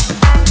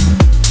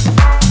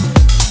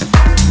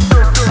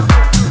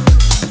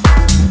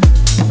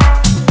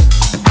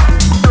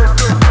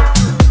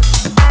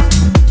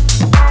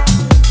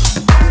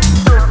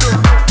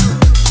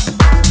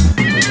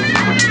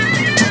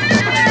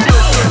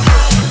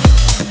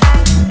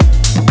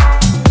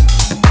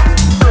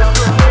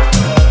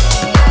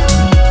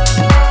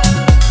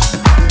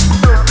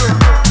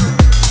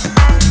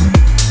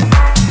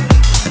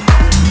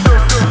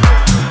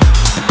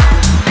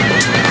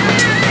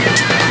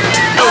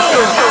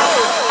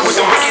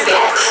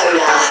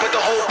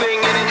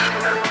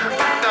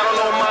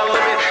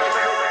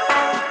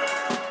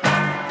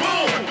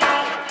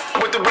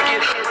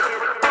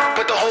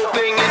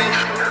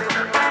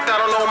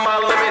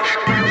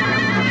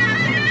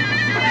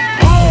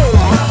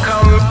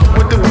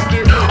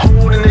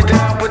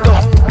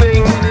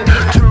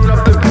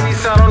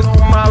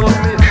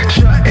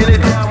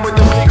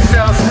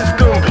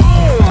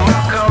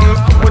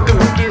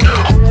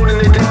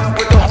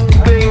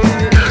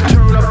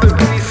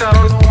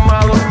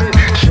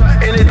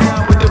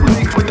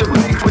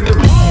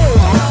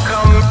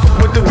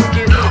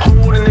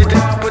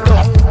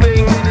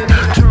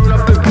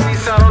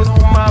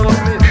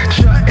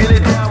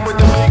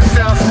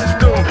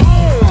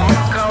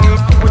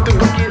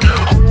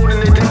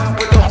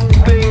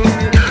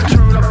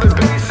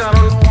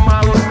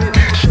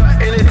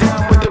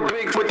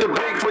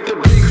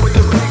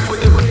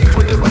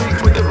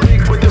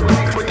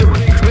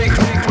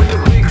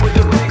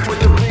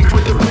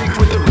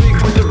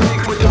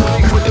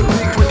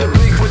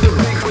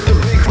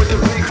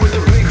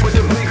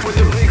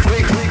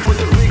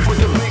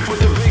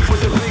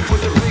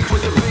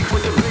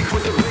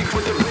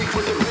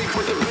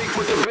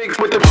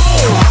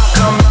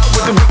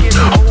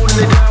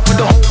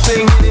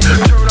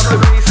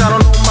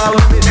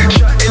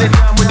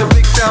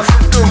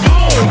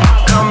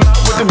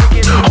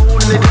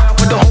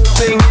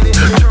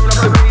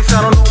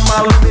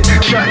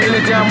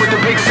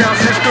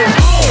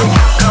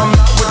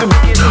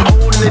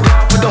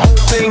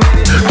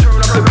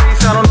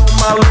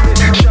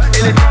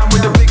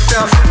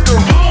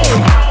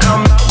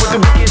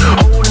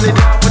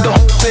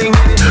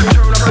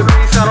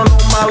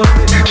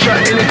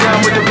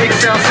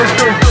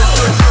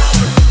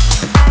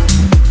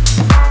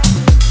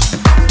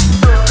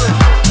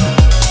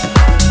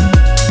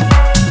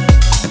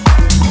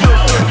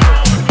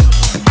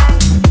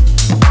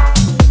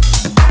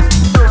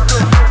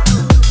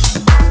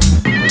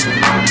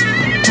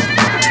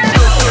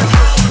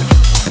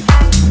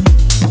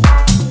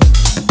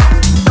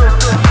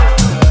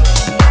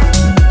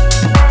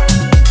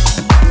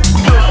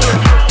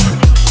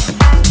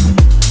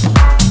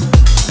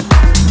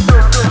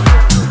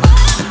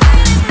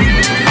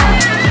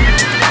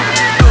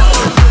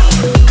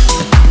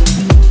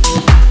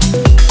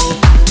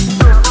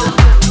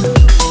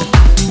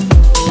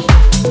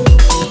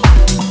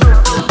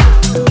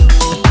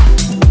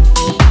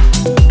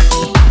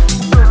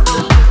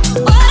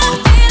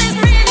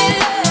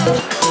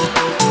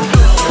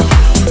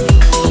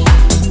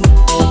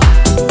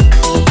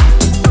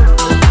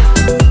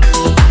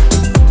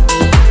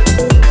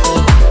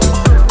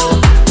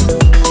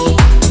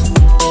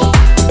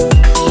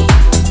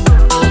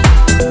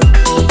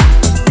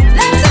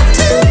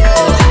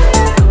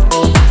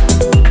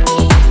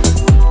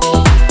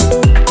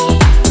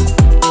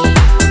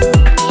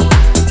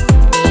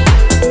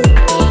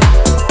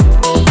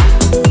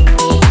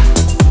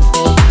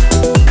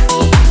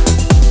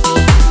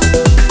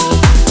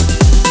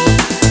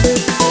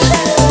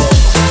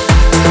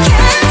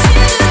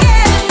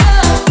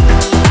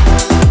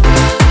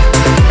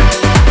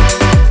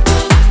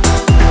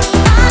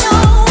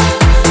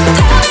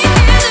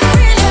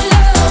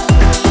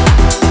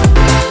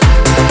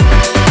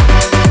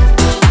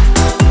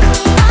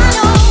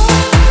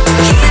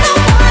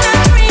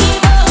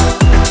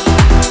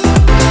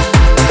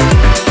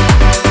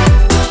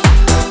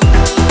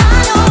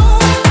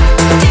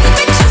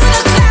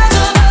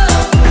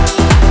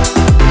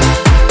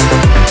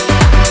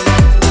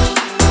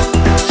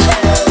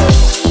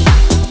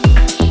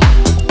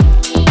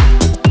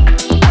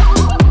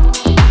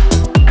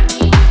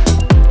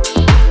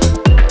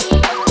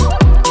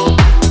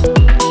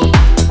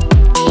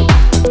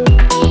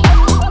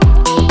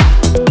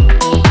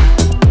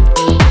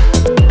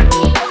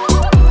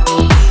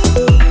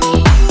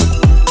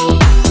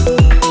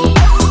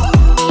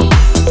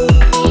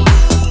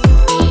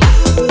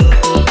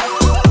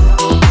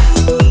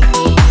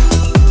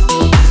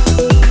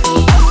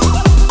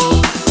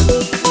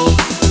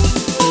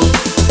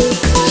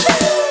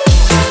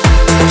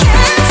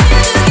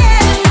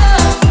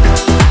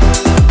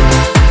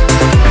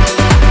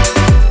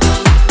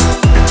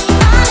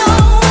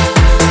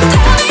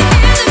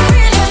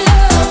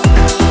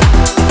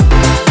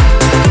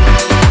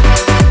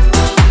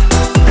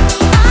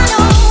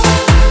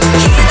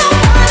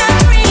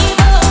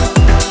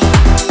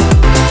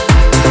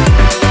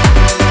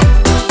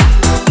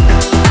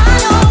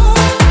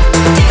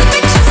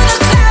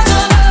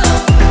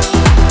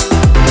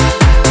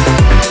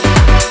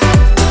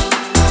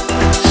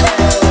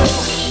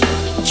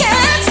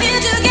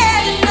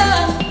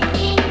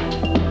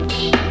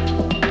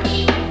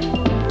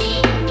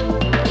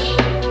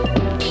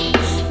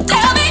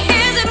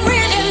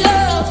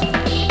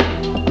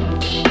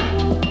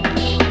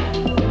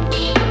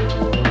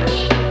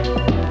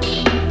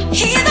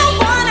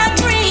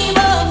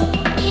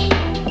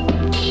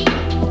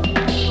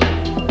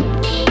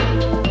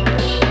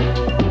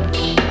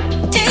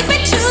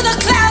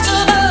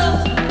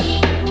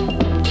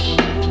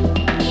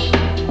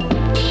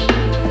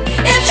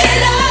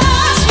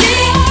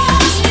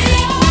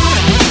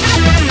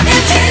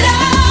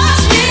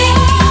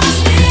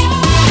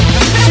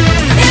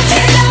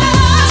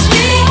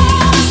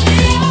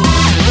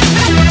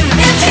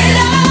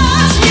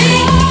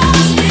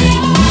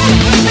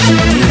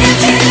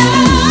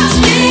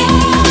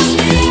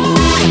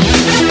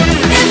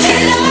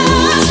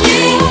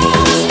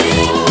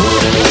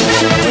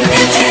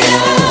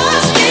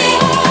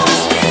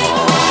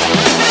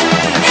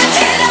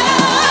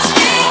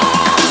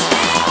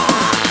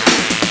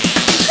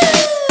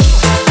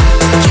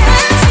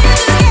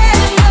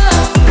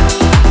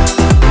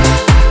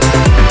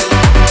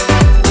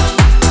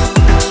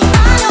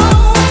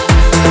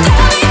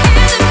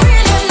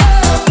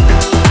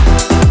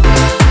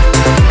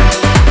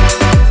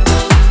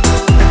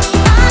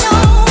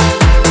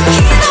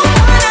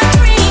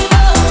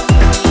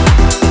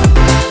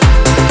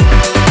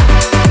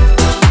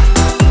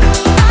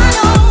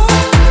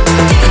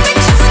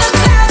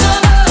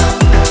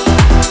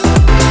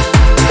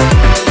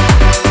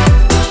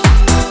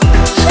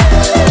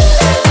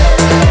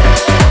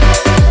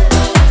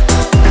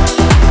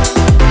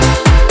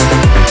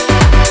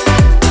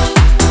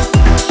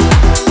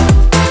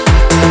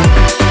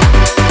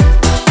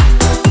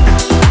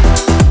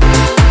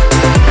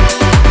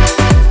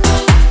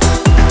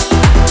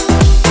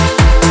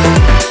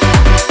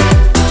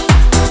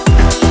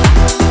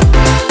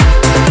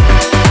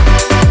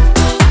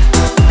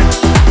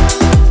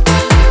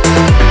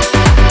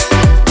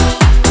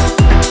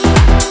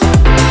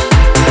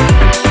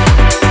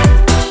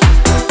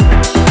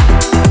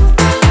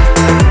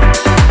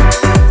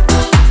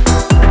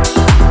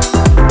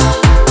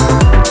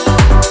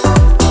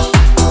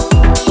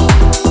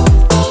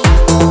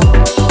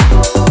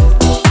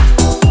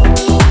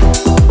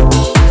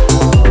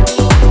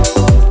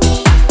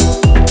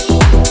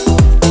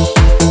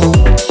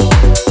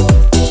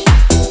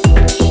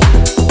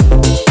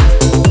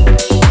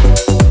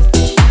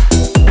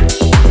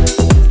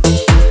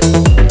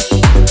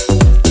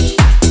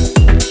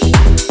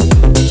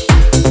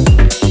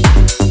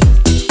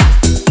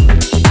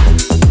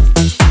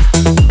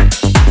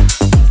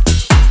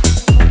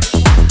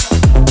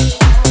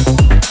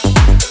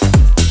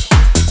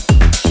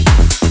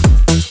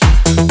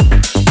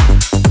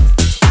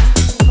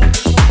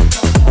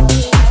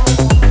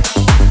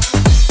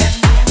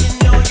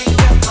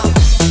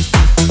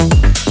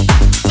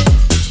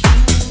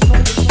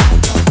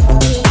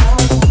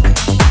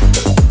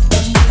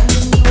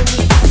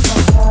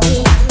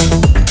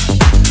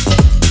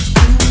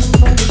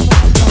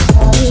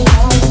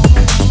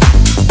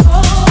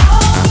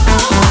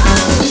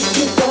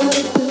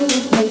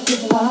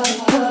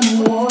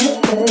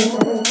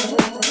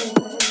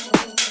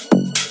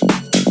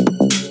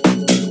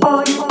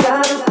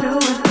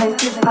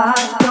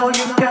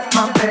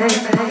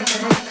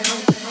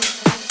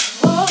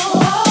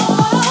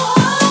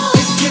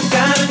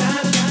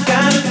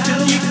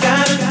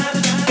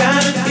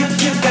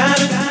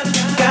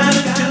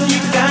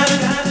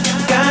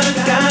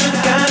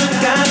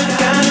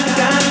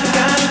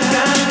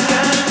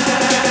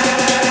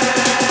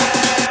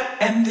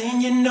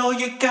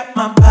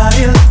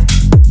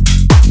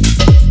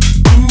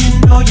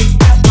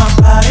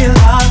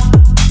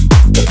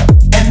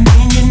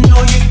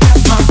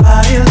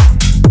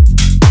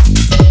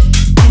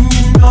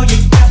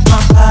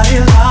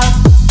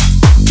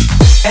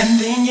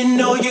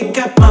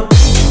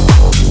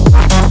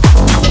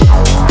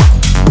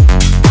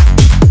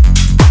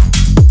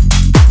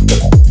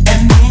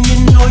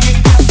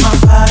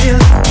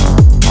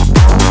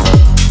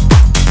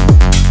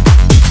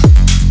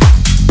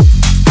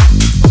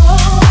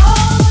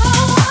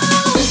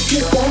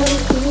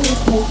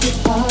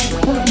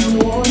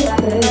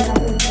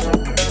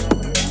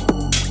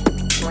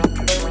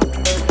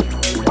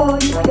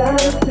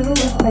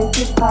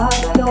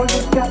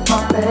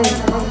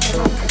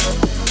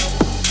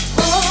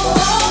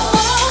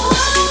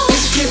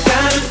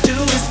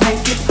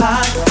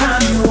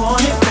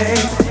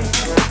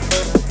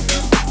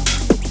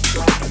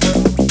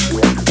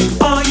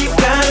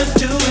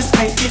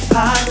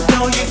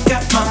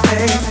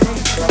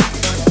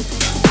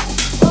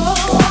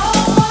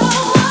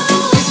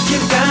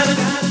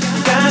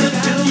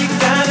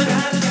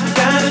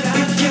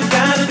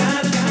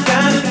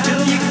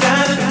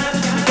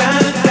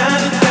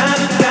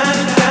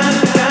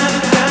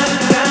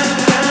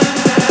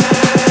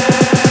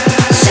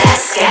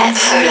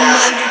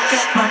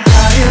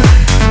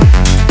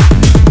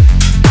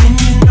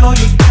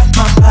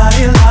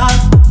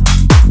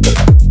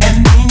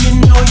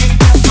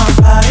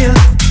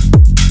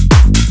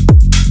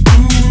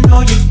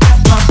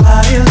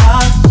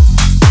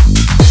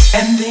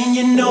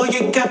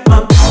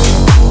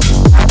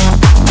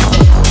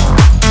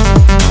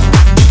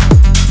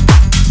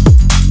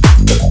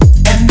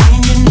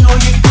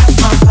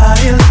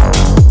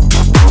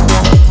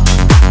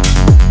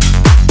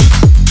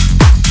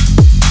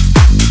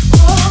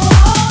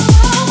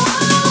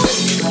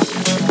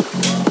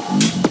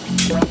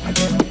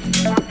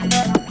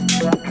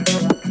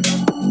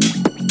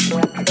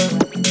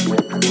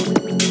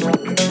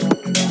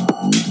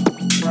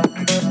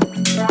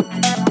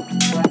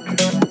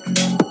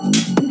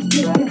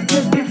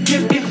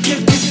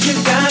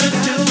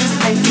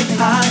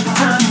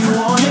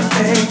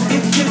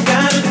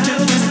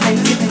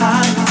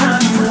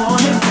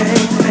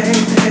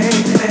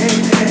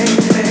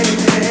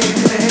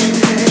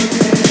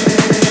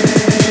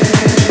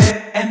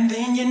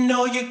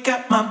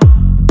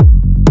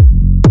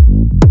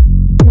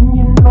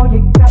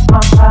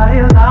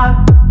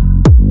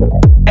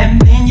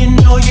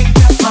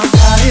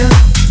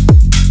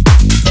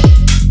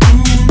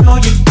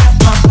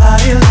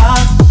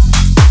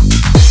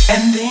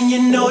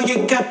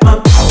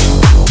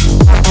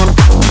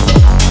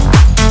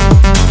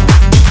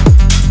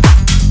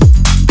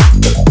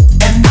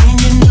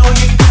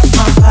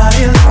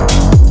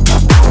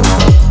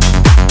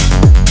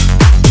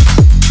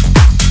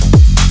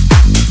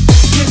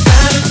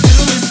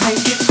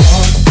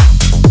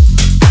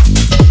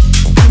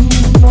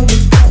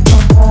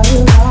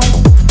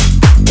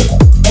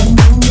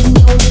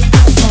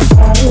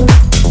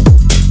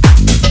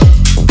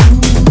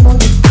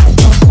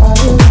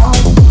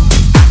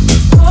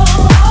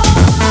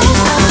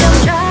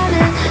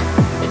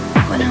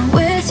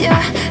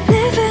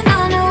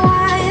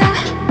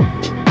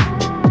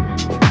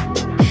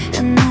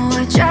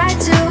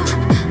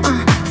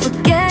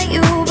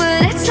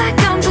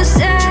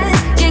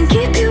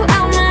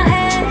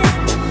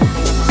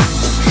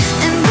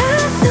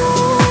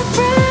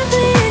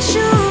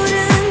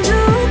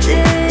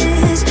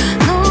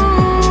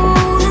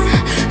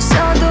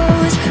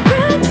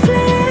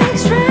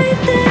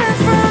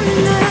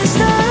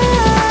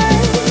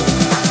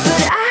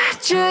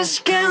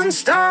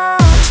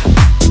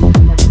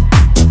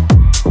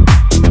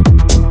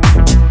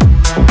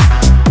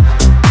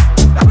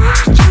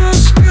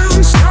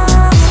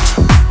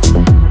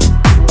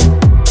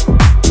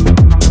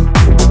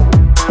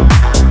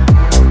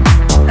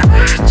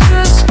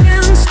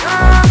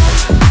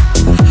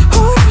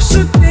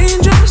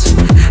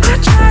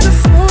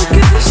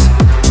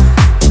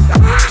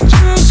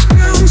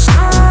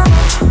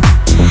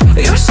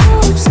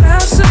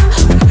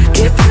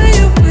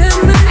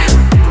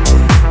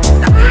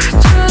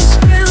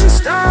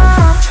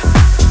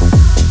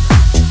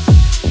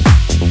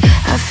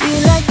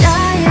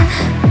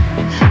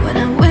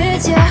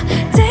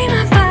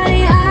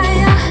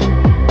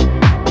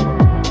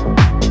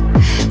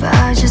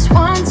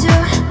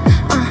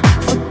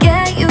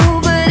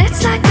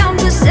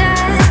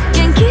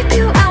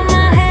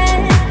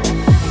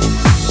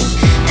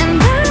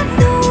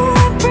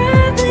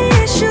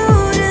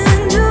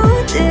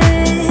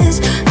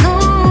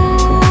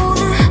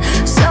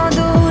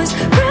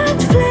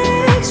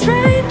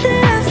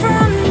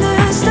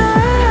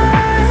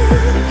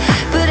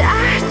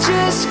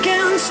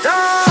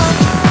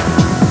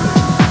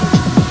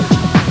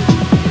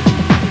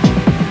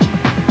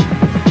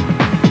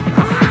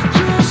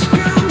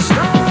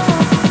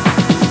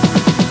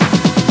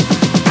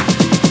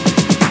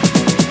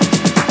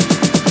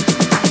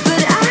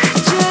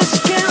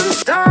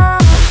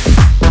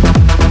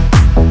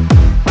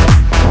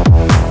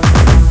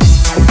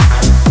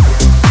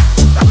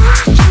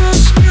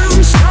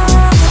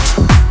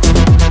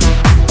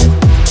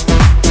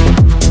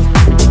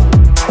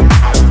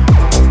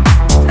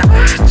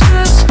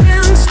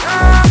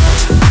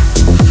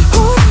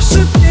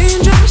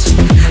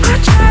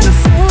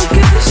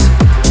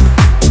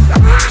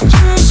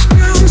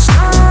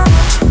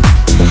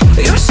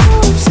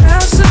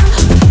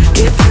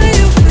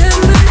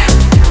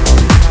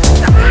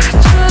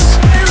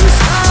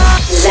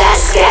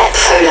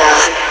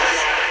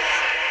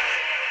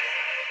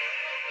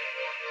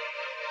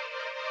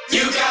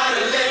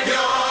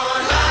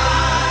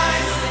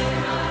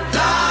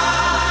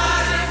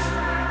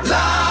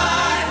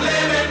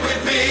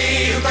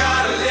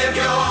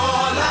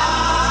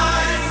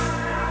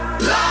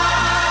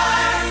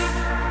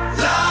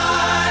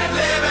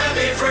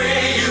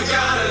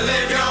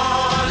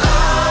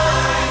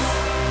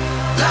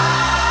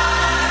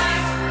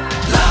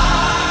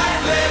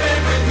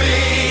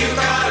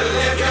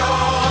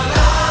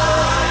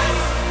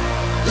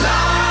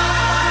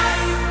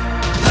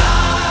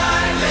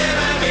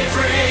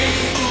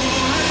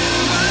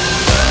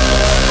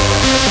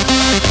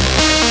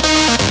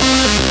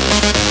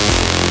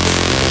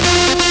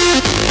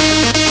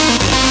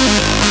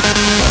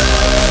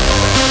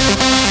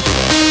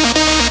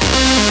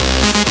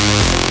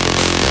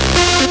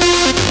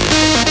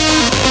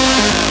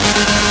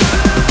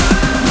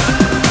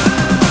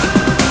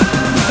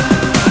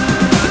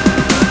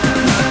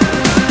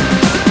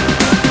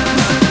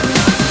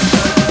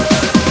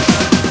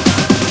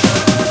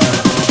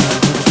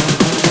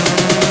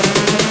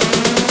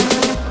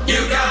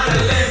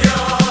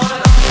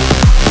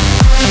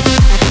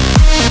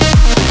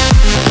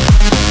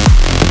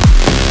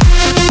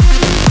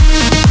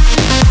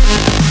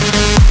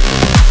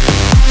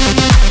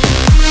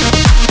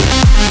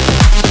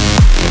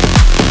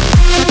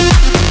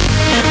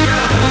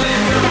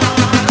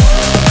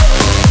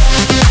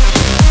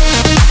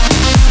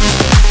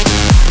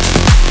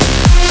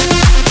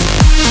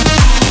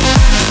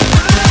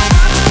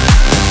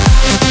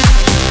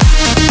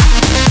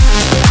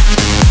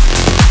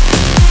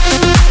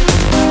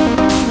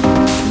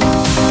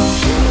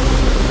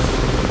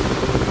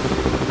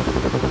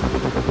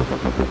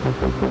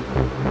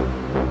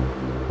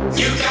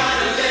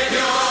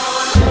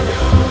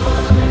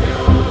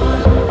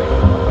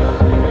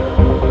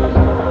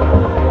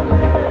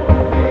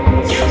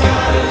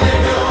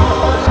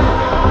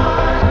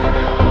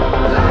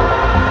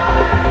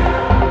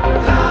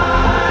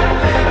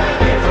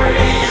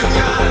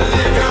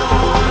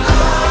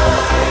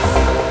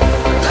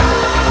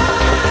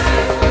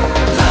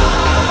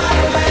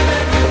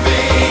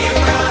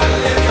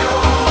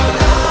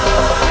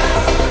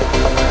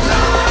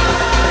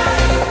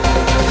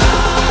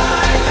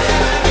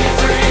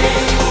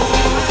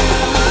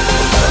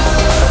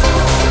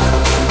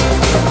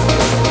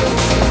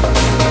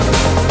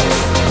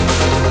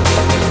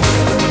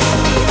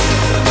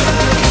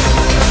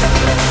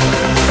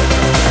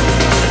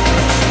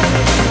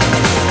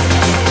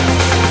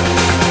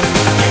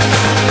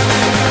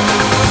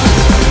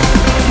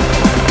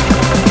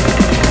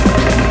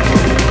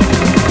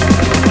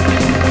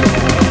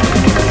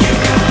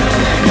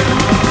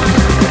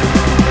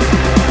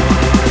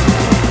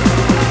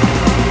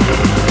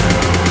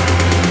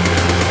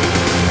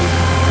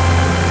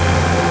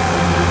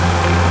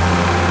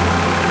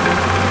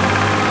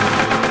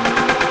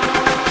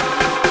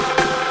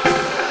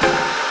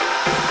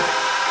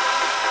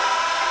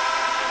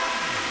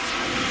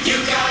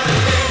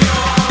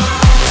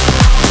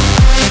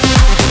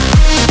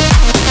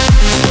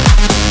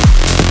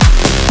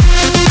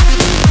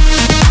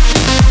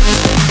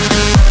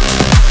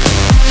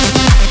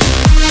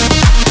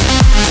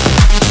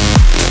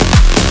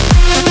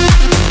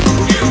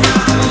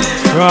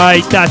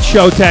 right, that's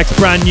Showtek's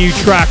brand new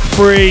track,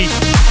 Free.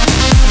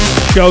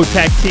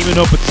 Showtek teaming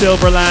up with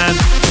Silverland.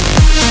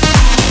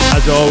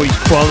 As always,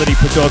 quality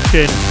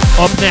production.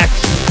 Up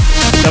next,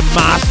 the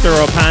master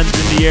of Hands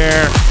in the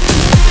Air.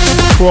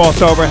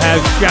 Crossover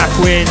house, Jack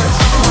Wins,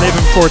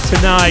 Living for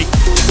Tonight.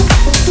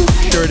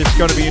 Sure, this is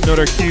going to be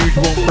another huge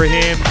one for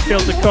him. Still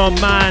to come,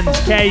 Man's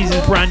K's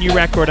brand new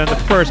record and the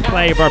first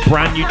play of our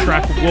brand new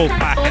track with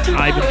Wolfpack and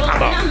Ivan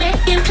Palo. I'm not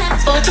making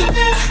plans for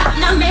tomorrow. I'm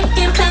not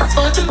making plans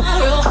for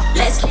tomorrow.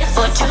 Let's live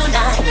for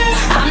tonight.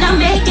 I'm not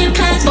making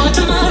plans for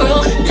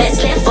tomorrow.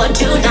 Let's live for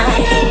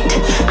tonight.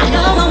 I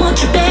know I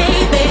want you,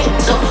 baby,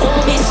 so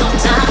hold me so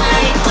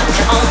tight. Put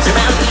your arms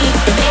around me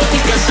and make me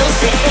feel so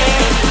safe.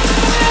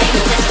 Baby,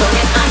 let's go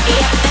in my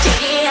ear that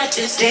you're here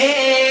to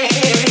stay.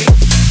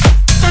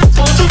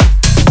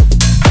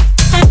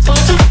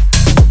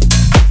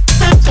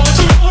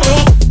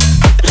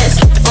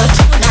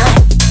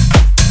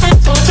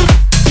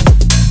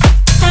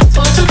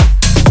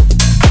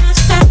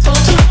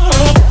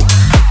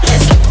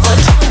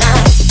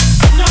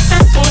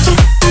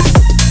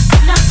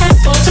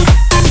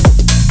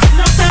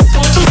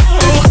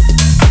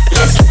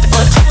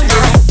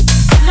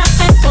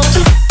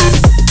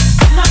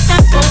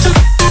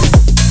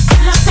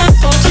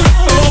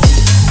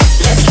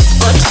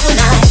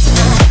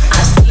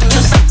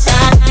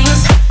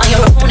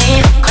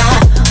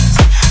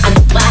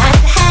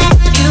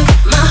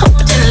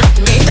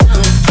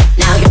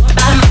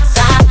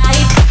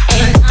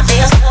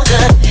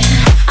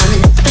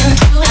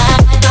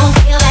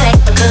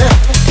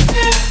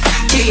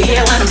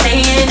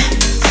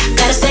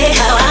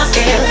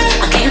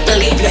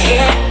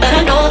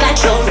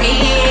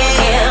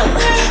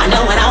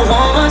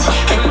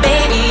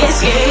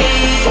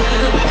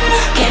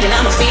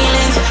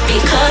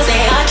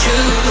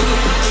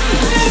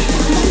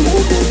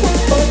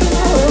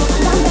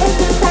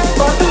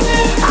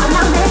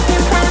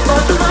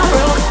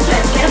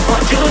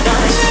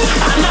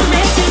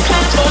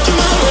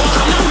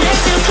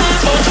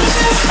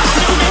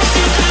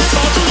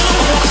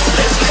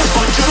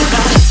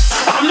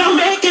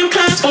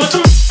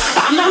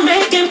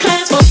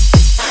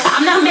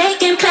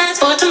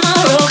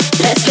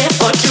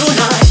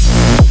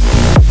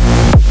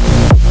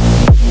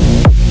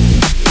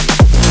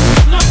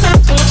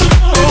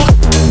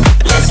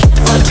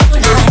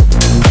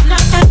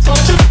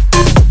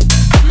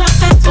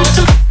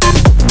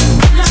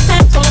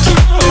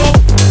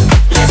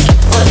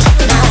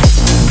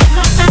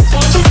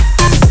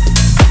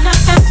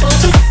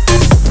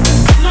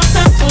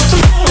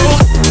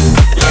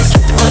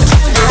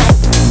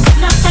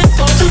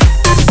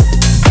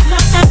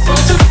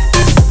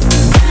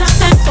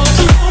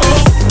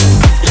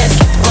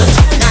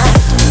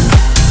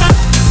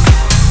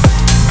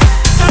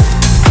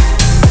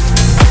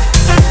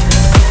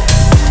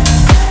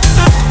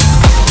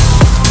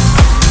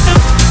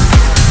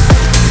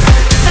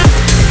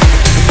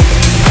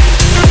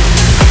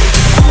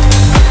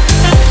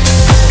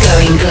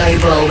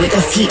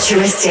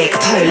 Futuristic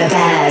polar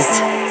bears.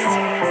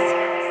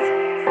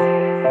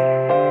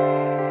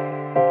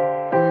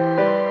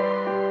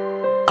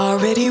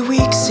 Already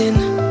weeks in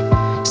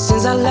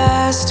since I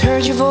last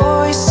heard your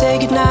voice say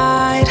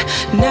goodnight.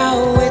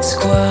 Now it's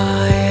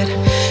quiet.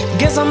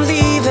 Guess I'm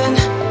leaving,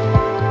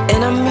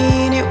 and I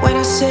mean it when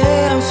I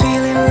say I'm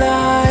feeling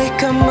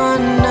like I'm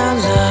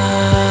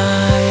unalive.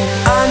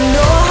 I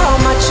know how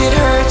much it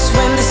hurts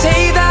when they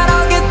say that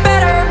I'll get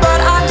better, but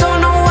I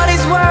don't know what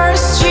is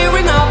worse,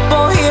 cheering up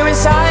or hearing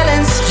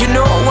silence. You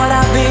know what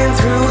I've been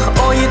through,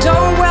 or you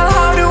don't. Well,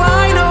 how do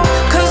I know?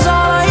 'Cause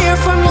all I hear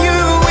from you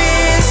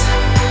is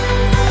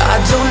I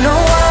don't know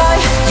why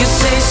you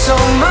say so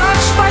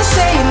much by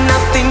saying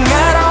nothing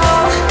at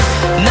all,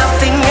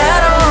 nothing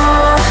at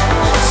all.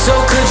 So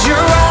could you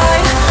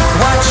write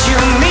what you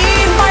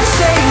mean by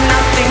saying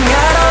nothing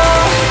at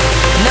all,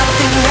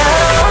 nothing at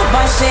all,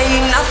 by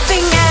saying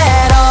nothing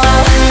at all?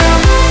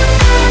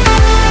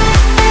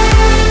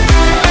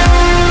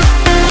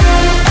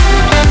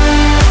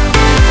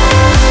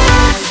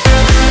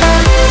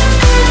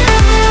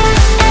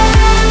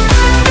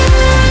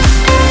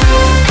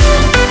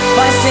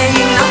 By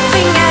saying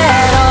nothing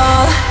at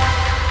all.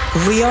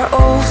 We are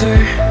over,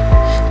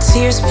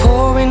 tears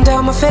pouring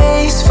down my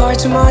face, far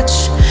too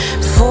much,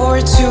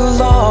 for too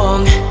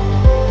long.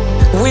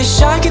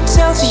 Wish I could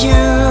tell to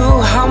you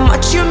how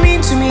much you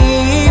mean to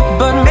me,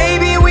 but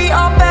maybe we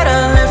are better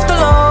left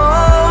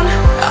alone.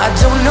 I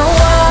don't know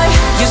why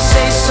you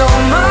say so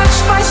much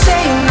by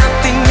saying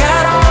nothing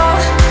at all,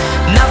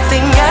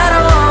 nothing at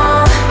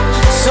all.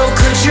 So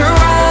could you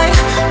write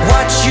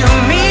what you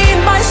mean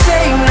by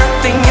saying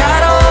nothing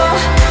at all,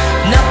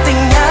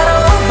 nothing at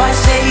all, by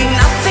saying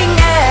nothing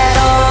at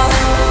all?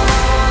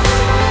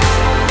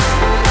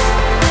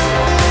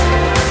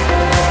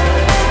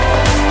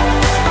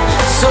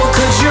 So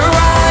could you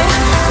write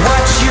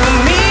what you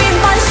mean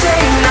by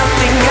saying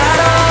nothing at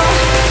all?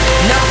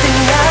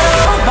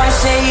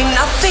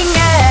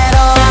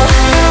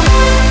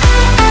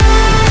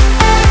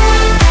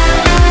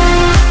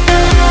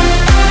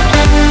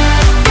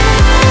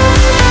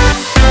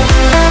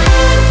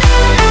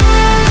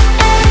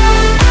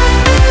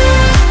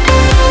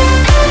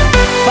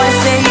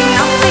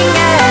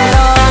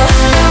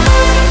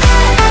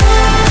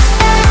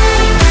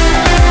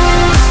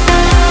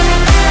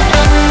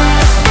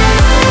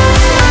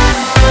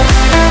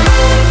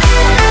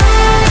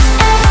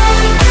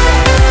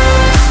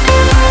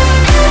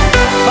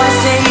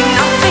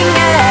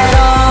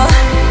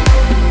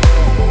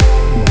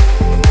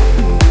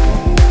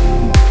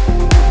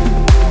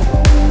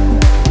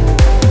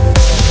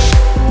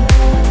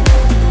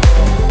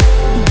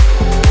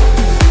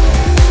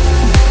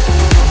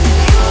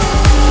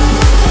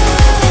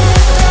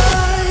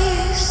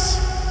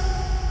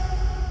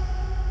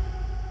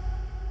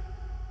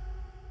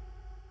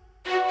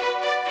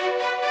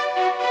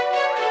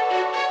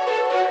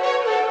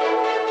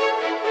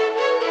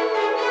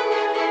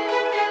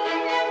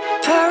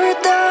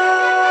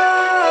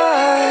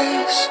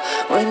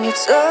 When you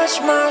touch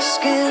my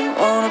skin,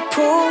 wanna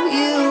pull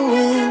you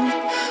in.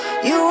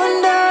 You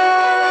and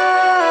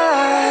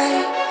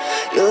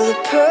you're the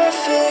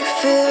perfect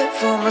fit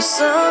for my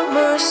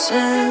summer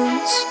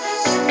scents.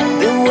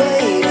 Been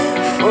waiting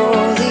for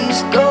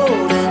these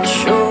golden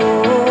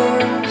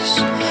shores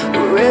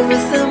where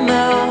everything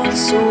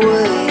melts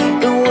away.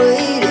 Been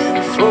waiting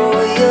for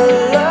your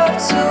love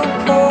to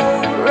pour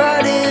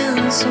right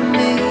into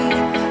me.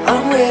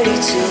 I'm ready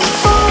to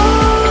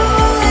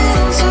fall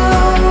into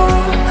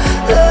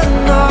the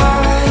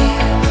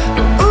night.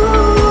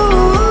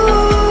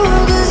 Ooh,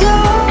 'cause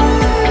you're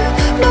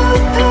my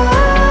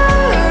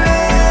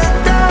paradise.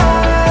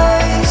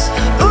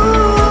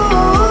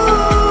 Ooh,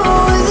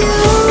 with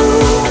you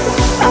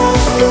I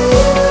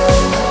feel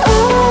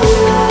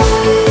alive.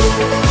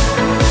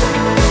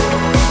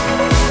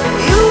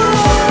 You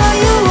are,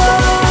 you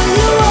are,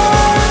 you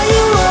are,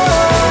 you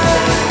are.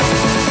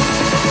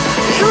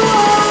 You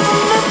are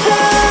my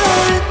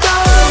paradise.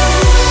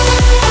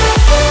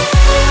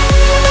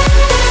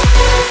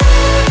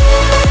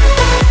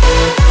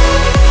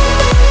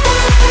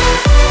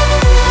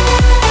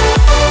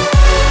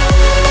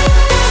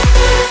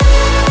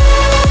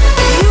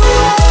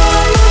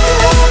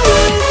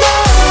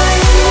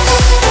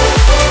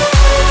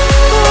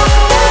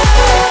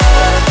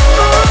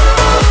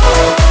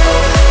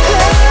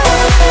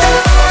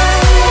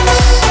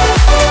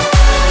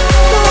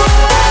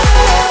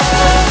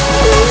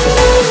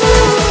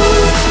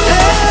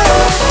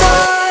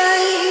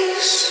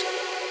 Paradise.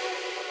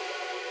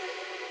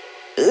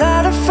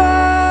 Light a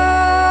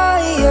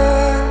fire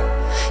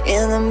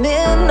in the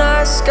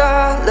midnight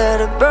sky,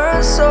 let it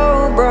burn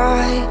so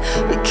bright.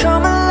 We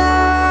come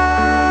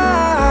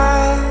alive,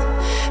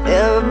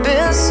 never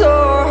been so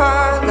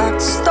high, like the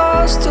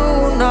stars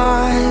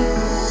tonight.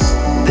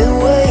 Been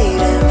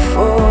waiting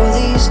for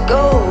these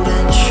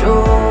golden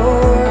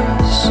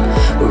shores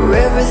where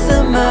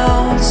everything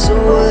melts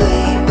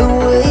away. Been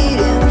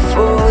waiting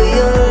for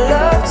your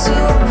love to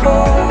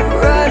pour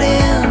right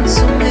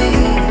into me.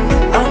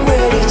 I'm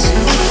ready to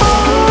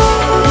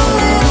fall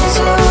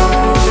into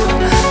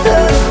the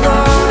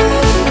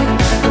night.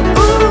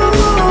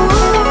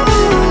 Ooh,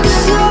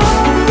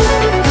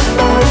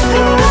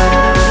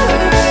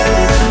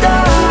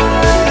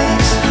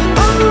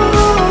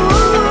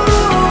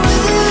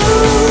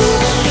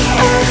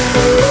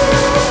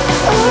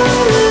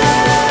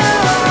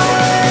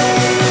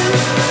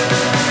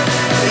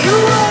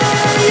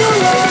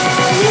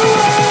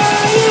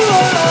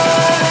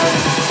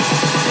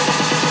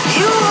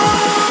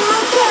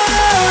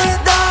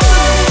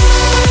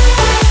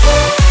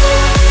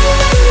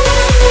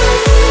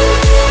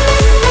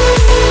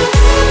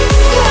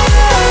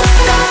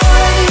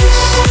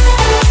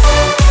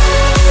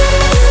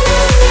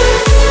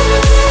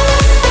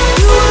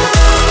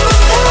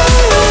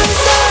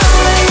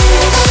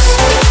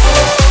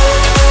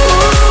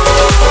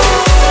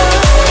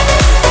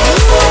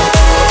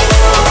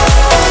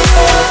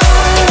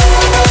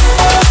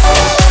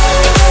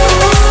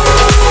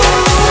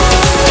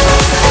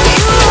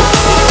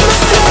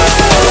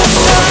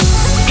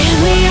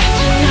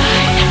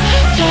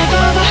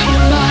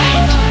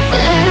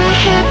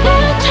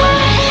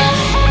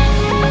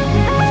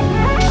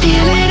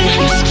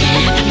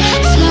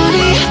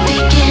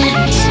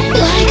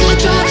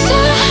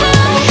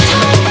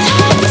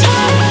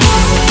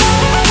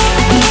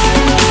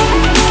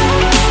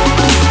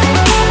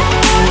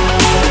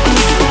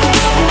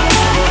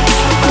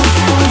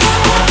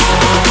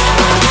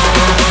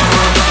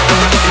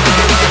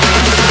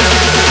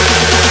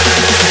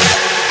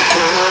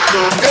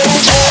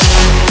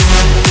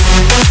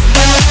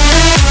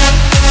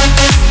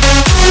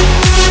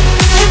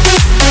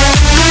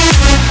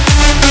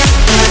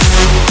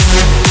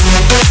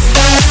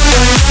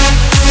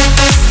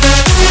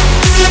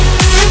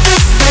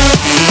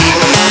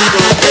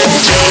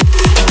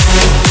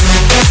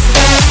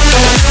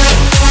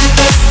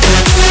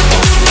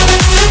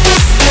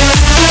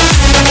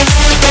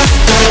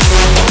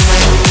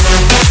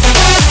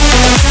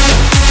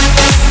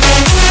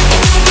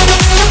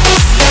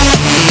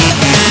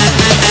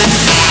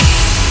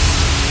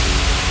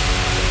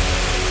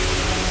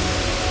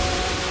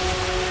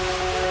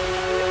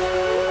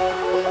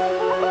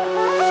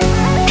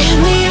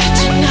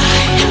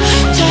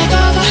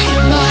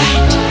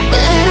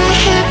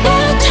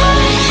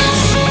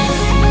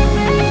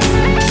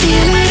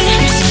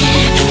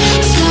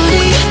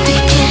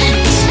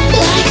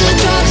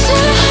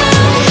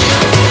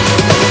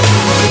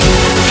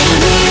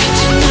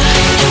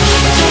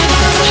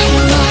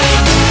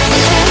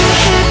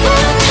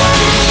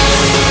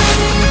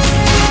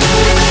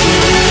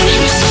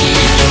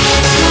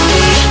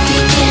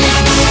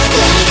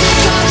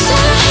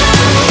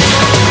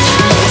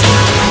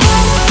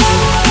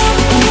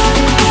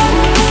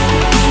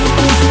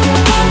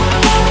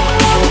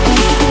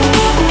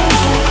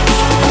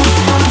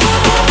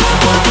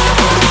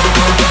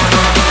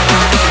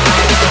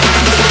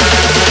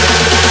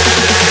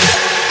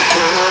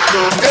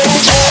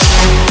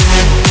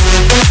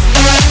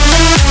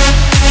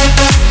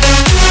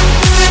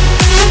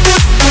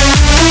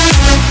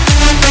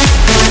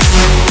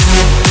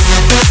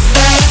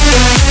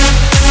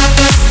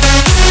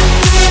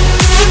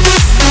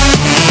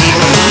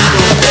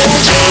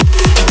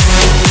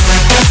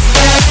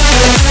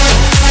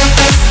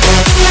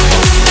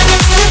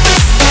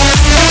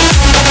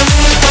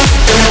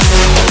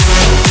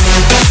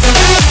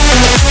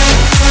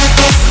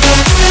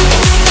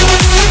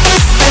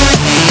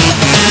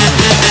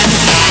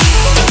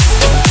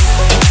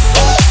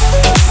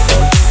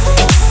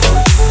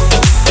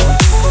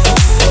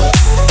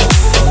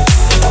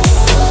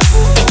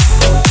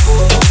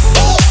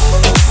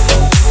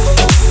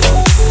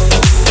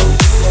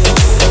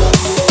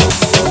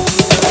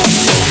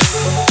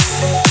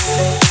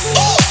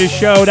 the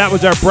show. That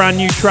was our brand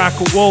new track,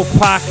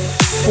 Wolfpack,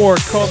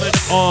 forthcoming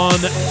on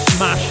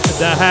Smash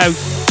the House.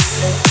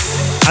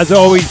 As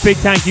always, big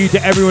thank you to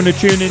everyone who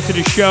tuned into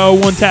the show.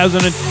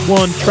 1001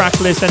 track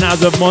list, and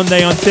as of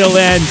Monday, until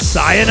then,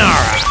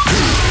 sayonara.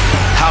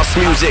 House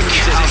music.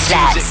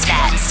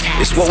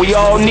 It's what we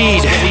all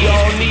need.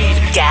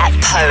 Get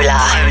polar.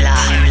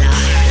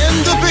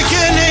 In the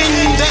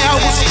beginning, there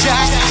was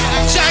Jack.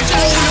 Jack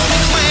owned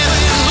the clan.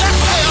 Let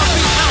there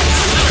be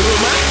house.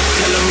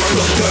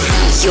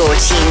 You're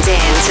tuned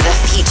in to the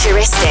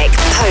futuristic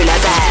Polar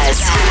Bears.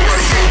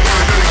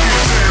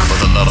 For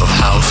the love of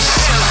house,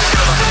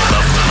 for the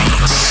love of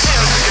beats.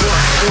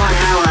 1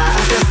 hour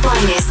of the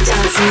finest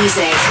dance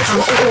music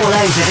from all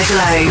over the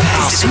globe.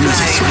 House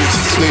music.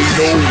 They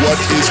know what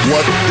is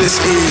what.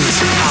 This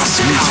is house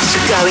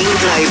music. Going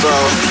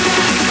global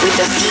with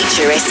the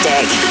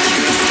futuristic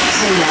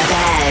Polar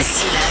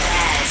Bears.